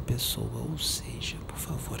aquela pessoa. Ou seja, por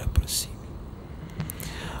favor, aproxime.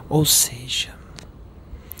 Ou seja,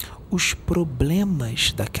 os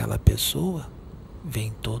problemas daquela pessoa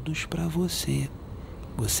vêm todos para você.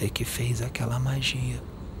 Você que fez aquela magia.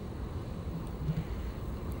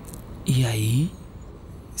 E aí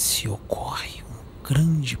se ocorre um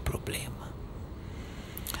grande problema.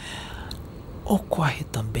 Ocorre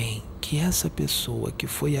também que essa pessoa que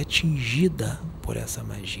foi atingida por essa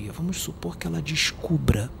magia, vamos supor que ela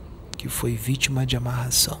descubra que foi vítima de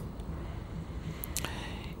amarração.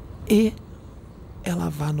 E ela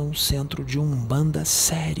vá num centro de umbanda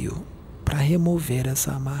sério para remover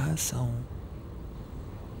essa amarração.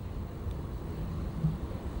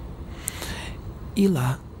 E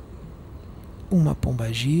lá, uma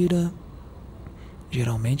pomba gira,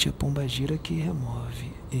 geralmente é a pomba gira que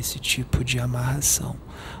remove esse tipo de amarração.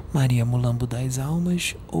 Maria Mulambo das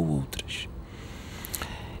Almas ou outras.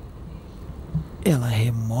 Ela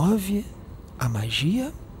remove a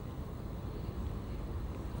magia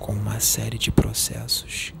com uma série de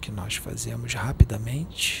processos que nós fazemos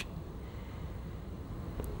rapidamente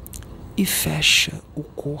e fecha o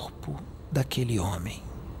corpo daquele homem.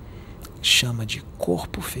 Chama de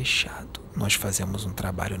corpo fechado. Nós fazemos um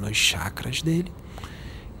trabalho nos chakras dele,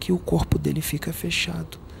 que o corpo dele fica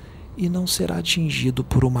fechado e não será atingido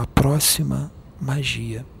por uma próxima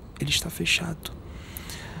magia. Ele está fechado.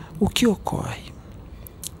 O que ocorre?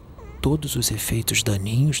 Todos os efeitos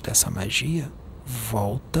daninhos dessa magia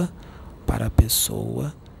volta para a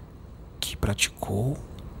pessoa que praticou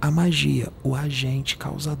a magia, o agente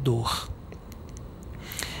causador.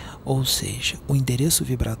 Ou seja, o endereço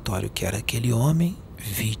vibratório que era aquele homem,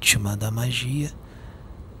 vítima da magia,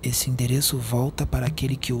 esse endereço volta para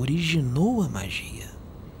aquele que originou a magia.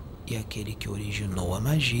 E aquele que originou a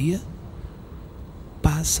magia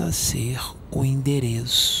passa a ser o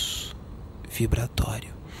endereço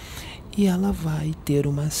vibratório. E ela vai ter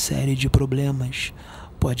uma série de problemas.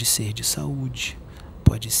 Pode ser de saúde,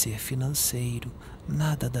 pode ser financeiro,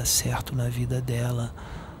 nada dá certo na vida dela.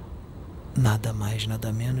 Nada mais,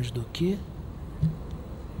 nada menos do que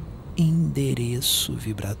endereço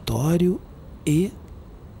vibratório e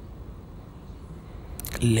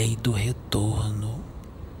lei do retorno.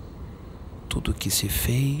 Tudo que se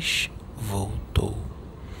fez, voltou.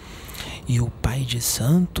 E o pai de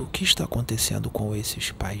santo, o que está acontecendo com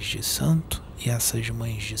esses pais de santo e essas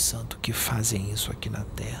mães de santo que fazem isso aqui na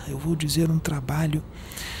Terra? Eu vou dizer um trabalho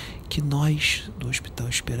que nós do Hospital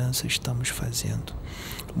Esperança estamos fazendo.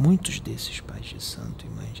 Muitos desses pais de santo e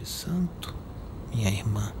mães de santo, minha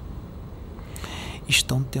irmã,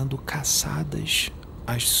 estão tendo caçadas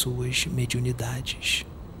as suas mediunidades.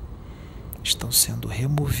 Estão sendo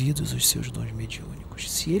removidos os seus dons mediúnicos.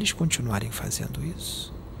 Se eles continuarem fazendo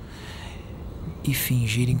isso e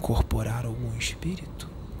fingir incorporar algum espírito,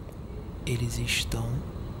 eles estão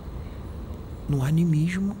no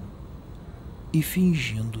animismo e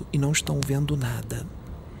fingindo, e não estão vendo nada,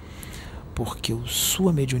 porque a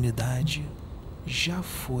sua mediunidade já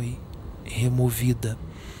foi removida.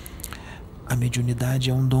 A mediunidade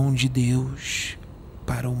é um dom de Deus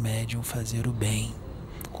para o médium fazer o bem,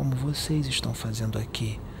 como vocês estão fazendo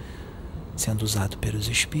aqui, sendo usado pelos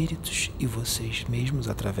espíritos e vocês mesmos,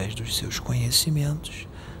 através dos seus conhecimentos,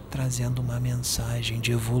 trazendo uma mensagem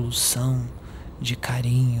de evolução, de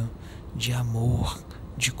carinho, de amor,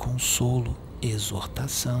 de consolo,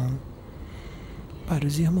 exortação para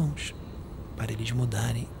os irmãos, para eles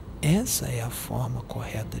mudarem. Essa é a forma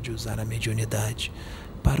correta de usar a mediunidade,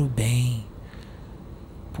 para o bem,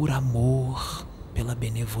 por amor, pela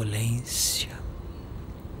benevolência,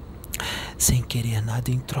 sem querer nada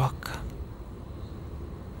em troca.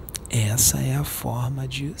 Essa é a forma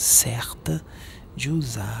certa de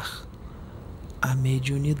usar a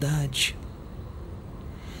mediunidade.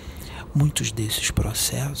 Muitos desses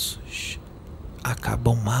processos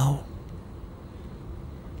acabam mal,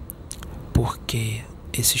 porque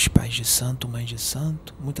esses pais de santo, mães de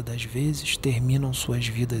santo, muitas das vezes terminam suas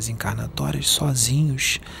vidas encarnatórias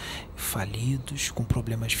sozinhos, falidos, com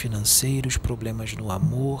problemas financeiros, problemas no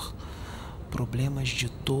amor, problemas de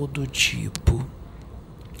todo tipo,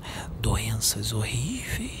 doenças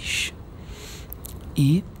horríveis.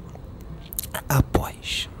 E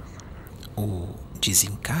após o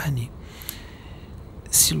desencarne,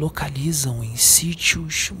 se localizam em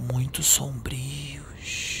sítios muito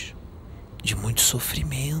sombrios, de muito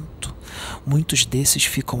sofrimento. Muitos desses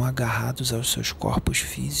ficam agarrados aos seus corpos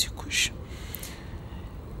físicos.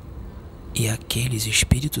 E aqueles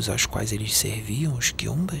espíritos aos quais eles serviam, os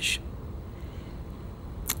quiumbas,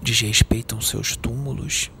 desrespeitam seus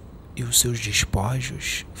túmulos e os seus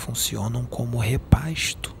despojos funcionam como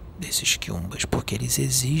repasto desses quiumbas, porque eles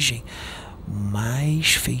exigem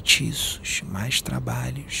mais feitiços, mais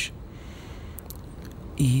trabalhos.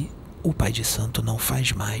 E o pai de santo não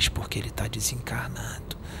faz mais porque ele está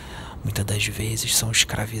desencarnado. Muitas das vezes são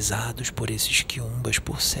escravizados por esses quiumbas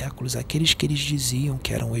por séculos, aqueles que eles diziam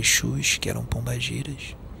que eram exus, que eram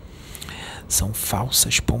pombagiras. São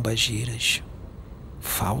falsas pombagiras,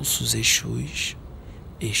 falsos exus.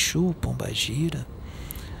 Exu, pombagira,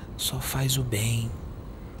 só faz o bem,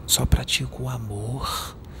 só pratica o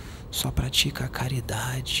amor, só pratica a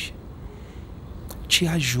caridade, te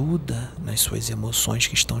ajuda nas suas emoções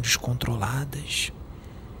que estão descontroladas.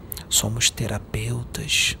 Somos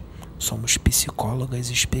terapeutas, somos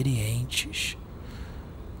psicólogas experientes,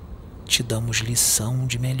 te damos lição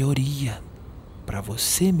de melhoria para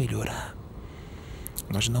você melhorar.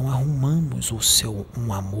 Nós não arrumamos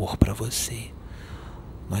um amor para você.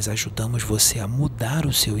 Nós ajudamos você a mudar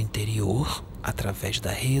o seu interior através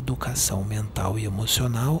da reeducação mental e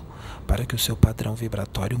emocional para que o seu padrão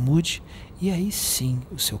vibratório mude e aí sim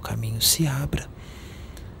o seu caminho se abra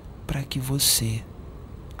para que você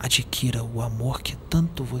adquira o amor que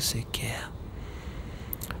tanto você quer.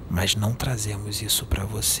 Mas não trazemos isso para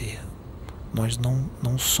você. Nós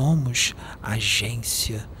não somos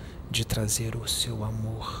agência de trazer o seu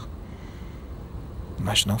amor.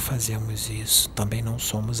 Nós não fazemos isso. Também não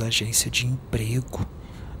somos agência de emprego.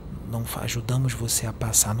 não ajudamos você a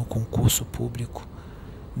passar no concurso público,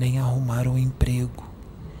 nem a arrumar um emprego.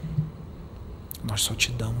 Nós só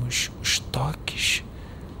te damos os toques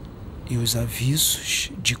e os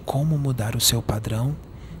avisos de como mudar o seu padrão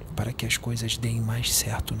para que as coisas deem mais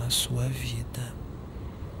certo na sua vida.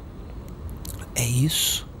 É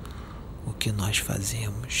isso o que nós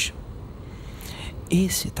fazemos.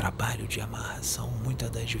 Esse trabalho de amarração muitas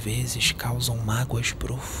das vezes causa mágoas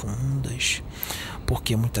profundas,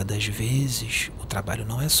 porque muitas das vezes o trabalho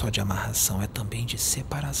não é só de amarração, é também de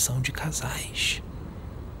separação de casais.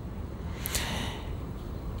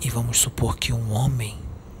 E vamos supor que um homem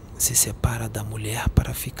se separa da mulher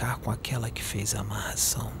para ficar com aquela que fez a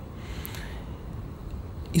amarração.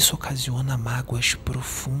 Isso ocasiona mágoas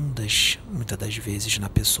profundas, muitas das vezes na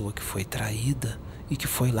pessoa que foi traída e que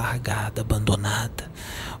foi largada, abandonada.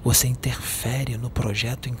 Você interfere no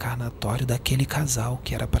projeto encarnatório daquele casal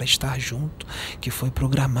que era para estar junto, que foi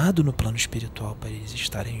programado no plano espiritual para eles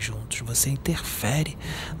estarem juntos. Você interfere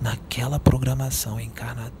naquela programação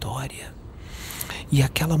encarnatória. E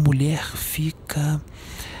aquela mulher fica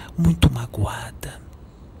muito magoada.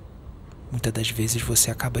 Muitas das vezes você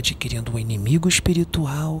acaba adquirindo um inimigo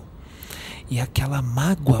espiritual e aquela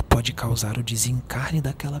mágoa pode causar o desencarne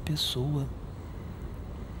daquela pessoa.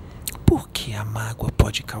 Por que a mágoa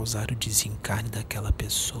pode causar o desencarne daquela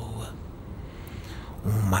pessoa?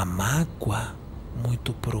 Uma mágoa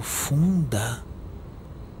muito profunda.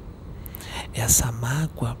 Essa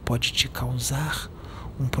mágoa pode te causar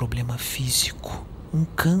um problema físico, um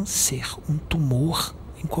câncer, um tumor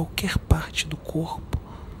em qualquer parte do corpo.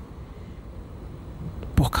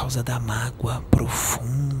 Por causa da mágoa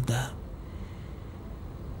profunda.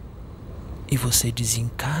 E você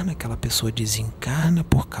desencarna, aquela pessoa desencarna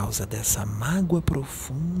por causa dessa mágoa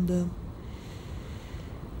profunda.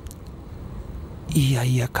 E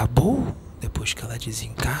aí acabou depois que ela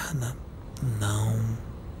desencarna? Não.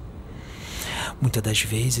 Muitas das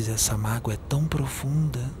vezes essa mágoa é tão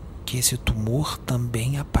profunda que esse tumor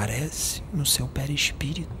também aparece no seu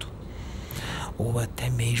perispírito ou até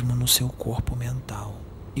mesmo no seu corpo mental.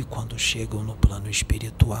 E quando chegam no plano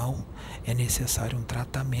espiritual, é necessário um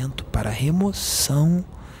tratamento para a remoção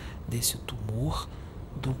desse tumor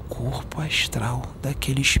do corpo astral,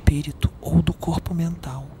 daquele espírito ou do corpo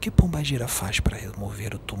mental. O que Pomba Gira faz para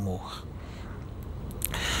remover o tumor?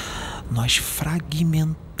 Nós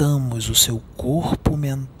fragmentamos o seu corpo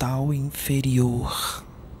mental inferior.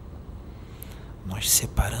 Nós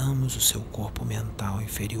separamos o seu corpo mental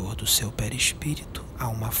inferior do seu perispírito. Há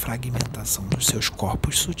uma fragmentação dos seus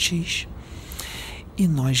corpos sutis. E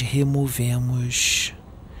nós removemos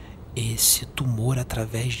esse tumor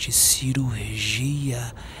através de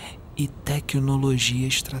cirurgia e tecnologia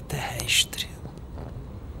extraterrestre.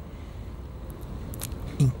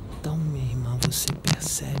 Então, minha irmã, você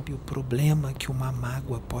percebe o problema que uma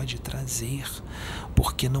mágoa pode trazer,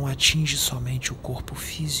 porque não atinge somente o corpo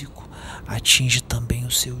físico, atinge também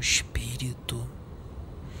o seu espírito.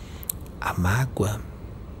 A mágoa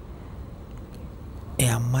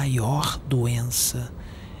é a maior doença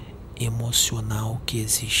emocional que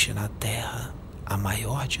existe na Terra, a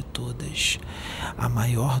maior de todas. A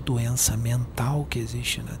maior doença mental que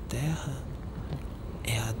existe na Terra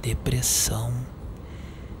é a depressão.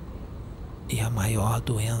 E a maior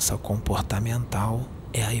doença comportamental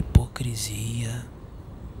é a hipocrisia.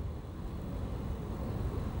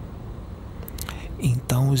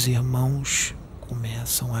 Então os irmãos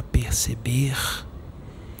começam a perceber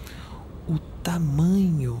o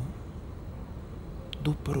tamanho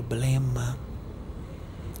do problema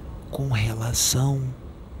com relação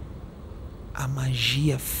à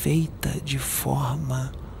magia feita de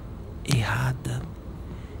forma errada,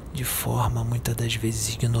 de forma muitas das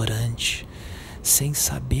vezes ignorante, sem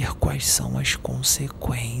saber quais são as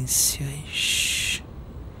consequências.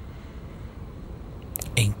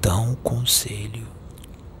 Então, o conselho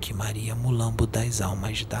que Maria Mulambo das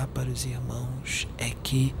Almas dá para os irmãos é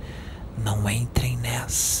que não entrem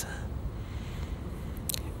nessa.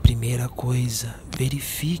 Primeira coisa,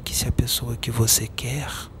 verifique se a pessoa que você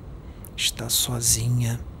quer está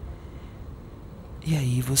sozinha. E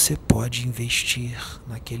aí você pode investir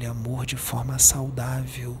naquele amor de forma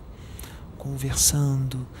saudável,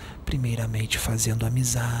 conversando, primeiramente fazendo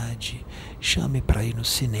amizade, chame para ir no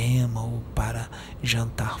cinema ou para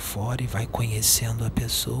jantar fora e vai conhecendo a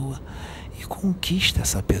pessoa e conquista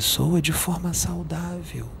essa pessoa de forma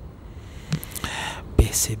saudável.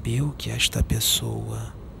 Percebeu que esta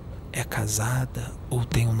pessoa é casada ou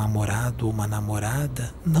tem um namorado ou uma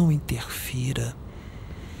namorada? Não interfira,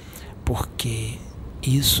 porque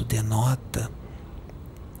isso denota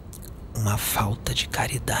uma falta de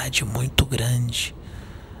caridade muito grande.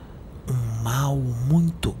 mal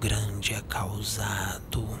muito grande é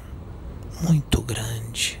causado, muito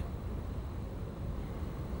grande.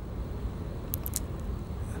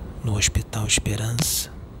 No Hospital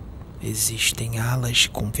Esperança existem alas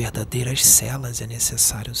com verdadeiras celas. É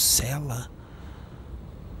necessário cela,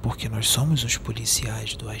 porque nós somos os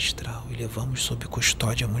policiais do astral e levamos sob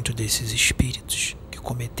custódia muitos desses espíritos que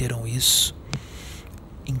cometeram isso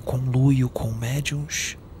em conluio com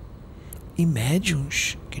médiuns e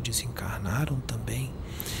médiuns que desencarnaram também,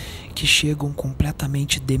 que chegam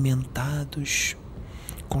completamente dementados,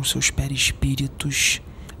 com seus perispíritos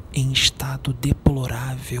em estado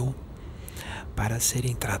deplorável, para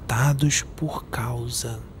serem tratados por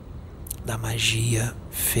causa da magia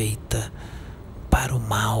feita para o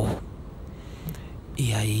mal.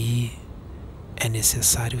 E aí é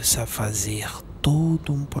necessário se fazer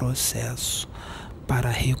todo um processo para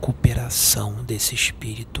a recuperação desse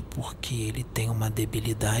espírito, porque ele tem uma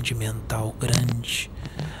debilidade mental grande,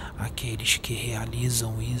 aqueles que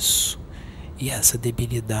realizam isso, e essa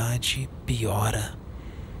debilidade piora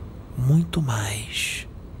muito mais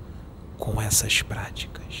com essas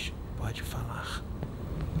práticas. Pode falar.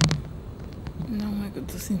 Não, é que eu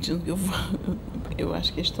estou sentindo que eu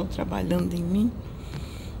acho que eles estão trabalhando em mim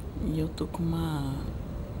e eu estou com uma...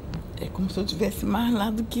 É como se eu estivesse mais lá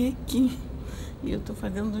do que aqui. E eu estou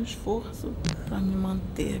fazendo um esforço para me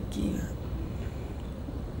manter aqui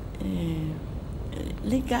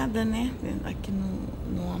ligada, né? Aqui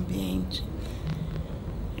no ambiente.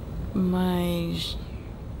 Mas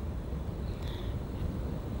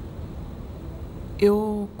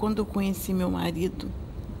quando eu conheci meu marido,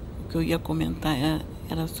 o que eu ia comentar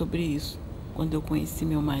era sobre isso. Quando eu conheci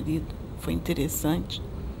meu marido, foi interessante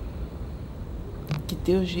que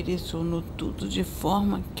Deus direcionou tudo de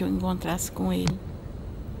forma que eu encontrasse com ele.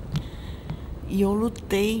 E eu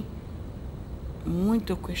lutei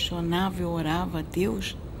muito, eu questionava, eu orava a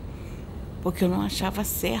Deus, porque eu não achava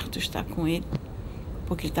certo estar com ele,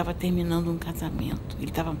 porque ele estava terminando um casamento, ele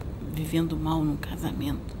estava vivendo mal num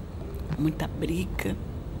casamento, muita briga,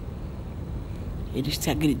 eles se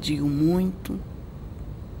agrediam muito,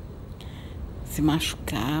 se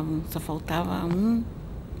machucavam, só faltava um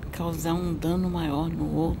causar um dano maior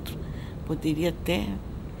no outro. Poderia até,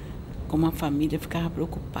 como a família ficava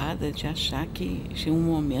preocupada de achar que tinha um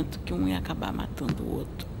momento que um ia acabar matando o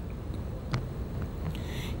outro.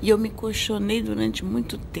 E eu me questionei durante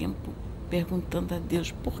muito tempo, perguntando a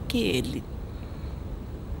Deus, por que ele?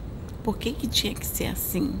 Por que tinha que ser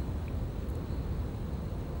assim?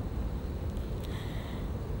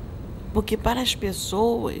 Porque para as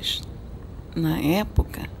pessoas, na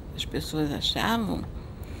época, as pessoas achavam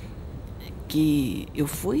que eu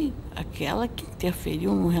fui aquela que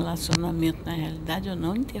interferiu no relacionamento. Na realidade, eu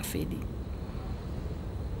não interferi.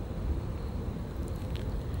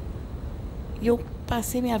 E eu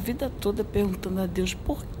passei minha vida toda perguntando a Deus,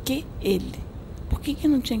 por que ele? Por que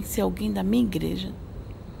não tinha que ser alguém da minha igreja?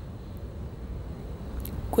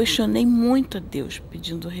 Questionei muito a Deus,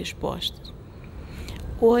 pedindo respostas.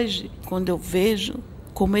 Hoje, quando eu vejo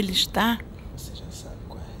como ele está, você já sabe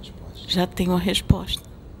qual é a resposta. Já tenho a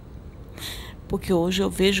resposta. Porque hoje eu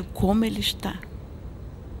vejo como ele está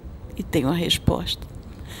e tenho a resposta.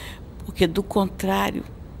 Porque, do contrário,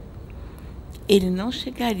 ele não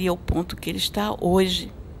chegaria ao ponto que ele está hoje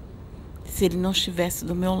se ele não estivesse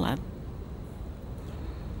do meu lado.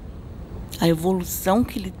 A evolução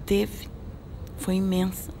que ele teve foi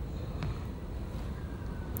imensa.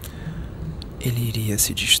 Ele iria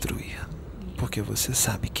se destruir, porque você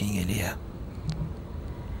sabe quem ele é.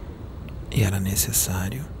 E era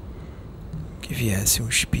necessário que viesse um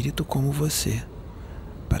espírito como você,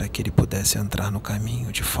 para que ele pudesse entrar no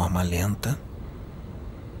caminho de forma lenta,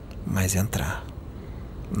 mas entrar.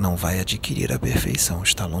 Não vai adquirir a perfeição,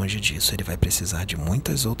 está longe disso. Ele vai precisar de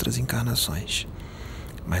muitas outras encarnações.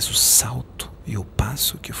 Mas o salto e o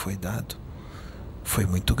passo que foi dado foi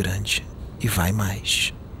muito grande e vai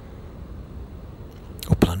mais.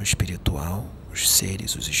 O plano espiritual, os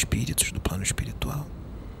seres, os espíritos do plano espiritual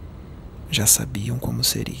já sabiam como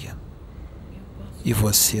seria. E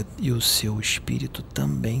você e o seu espírito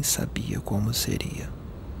também sabia como seria.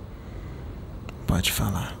 Pode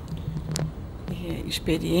falar.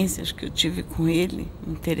 Experiências que eu tive com ele,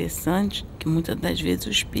 interessante, que muitas das vezes o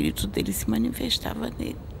espírito dele se manifestava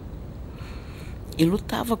nele. E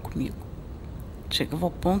lutava comigo. Chegava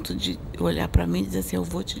ao ponto de olhar para mim e dizer assim, eu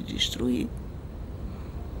vou te destruir.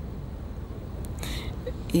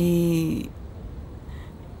 E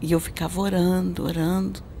eu ficava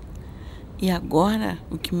orando. E agora,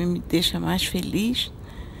 o que me deixa mais feliz,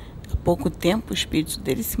 há pouco tempo o espírito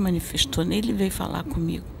dele se manifestou nele e veio falar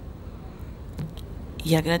comigo.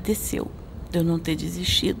 E agradeceu. de eu não ter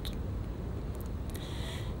desistido.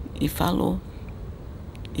 E falou.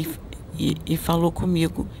 E falou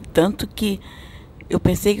comigo. Tanto que eu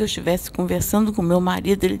pensei que eu estivesse conversando com meu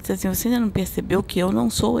marido. Ele disse assim: você ainda não percebeu que eu não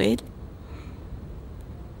sou ele?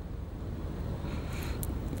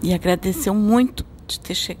 E agradeceu muito de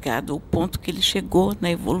ter chegado ao ponto que ele chegou, na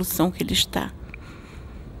evolução que ele está.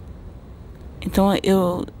 Então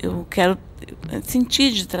eu quero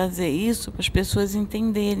sentir de trazer isso para as pessoas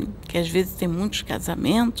entenderem que às vezes tem muitos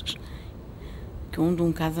casamentos que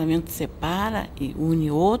um casamento separa e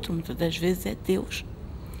une outro, muitas das vezes é Deus.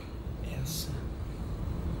 Essa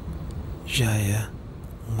já é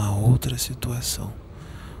uma outra situação.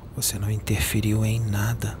 Você não interferiu em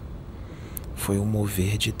nada. Foi o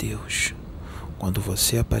mover de Deus. Quando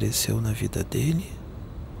você apareceu na vida dele,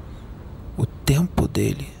 o tempo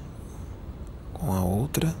dele com a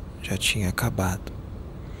outra já tinha acabado.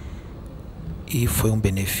 E foi um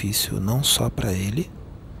benefício não só para ele,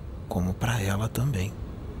 como para ela também.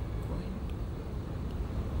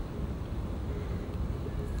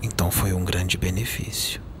 Então foi um grande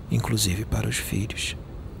benefício, inclusive para os filhos.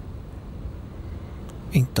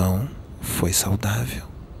 Então foi saudável,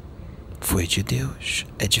 foi de Deus.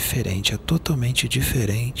 É diferente, é totalmente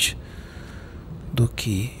diferente do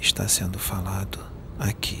que está sendo falado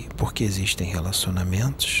aqui, porque existem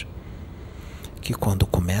relacionamentos que quando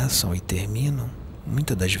começam e terminam,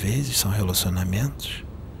 muitas das vezes são relacionamentos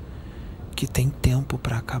que tem tempo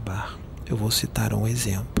para acabar. Eu vou citar um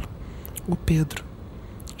exemplo. O Pedro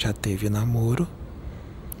já teve namoro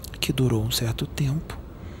que durou um certo tempo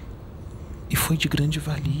e foi de grande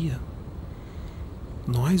valia.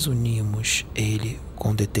 Nós unimos ele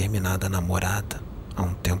com determinada namorada há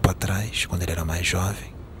um tempo atrás, quando ele era mais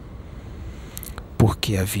jovem,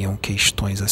 porque haviam questões a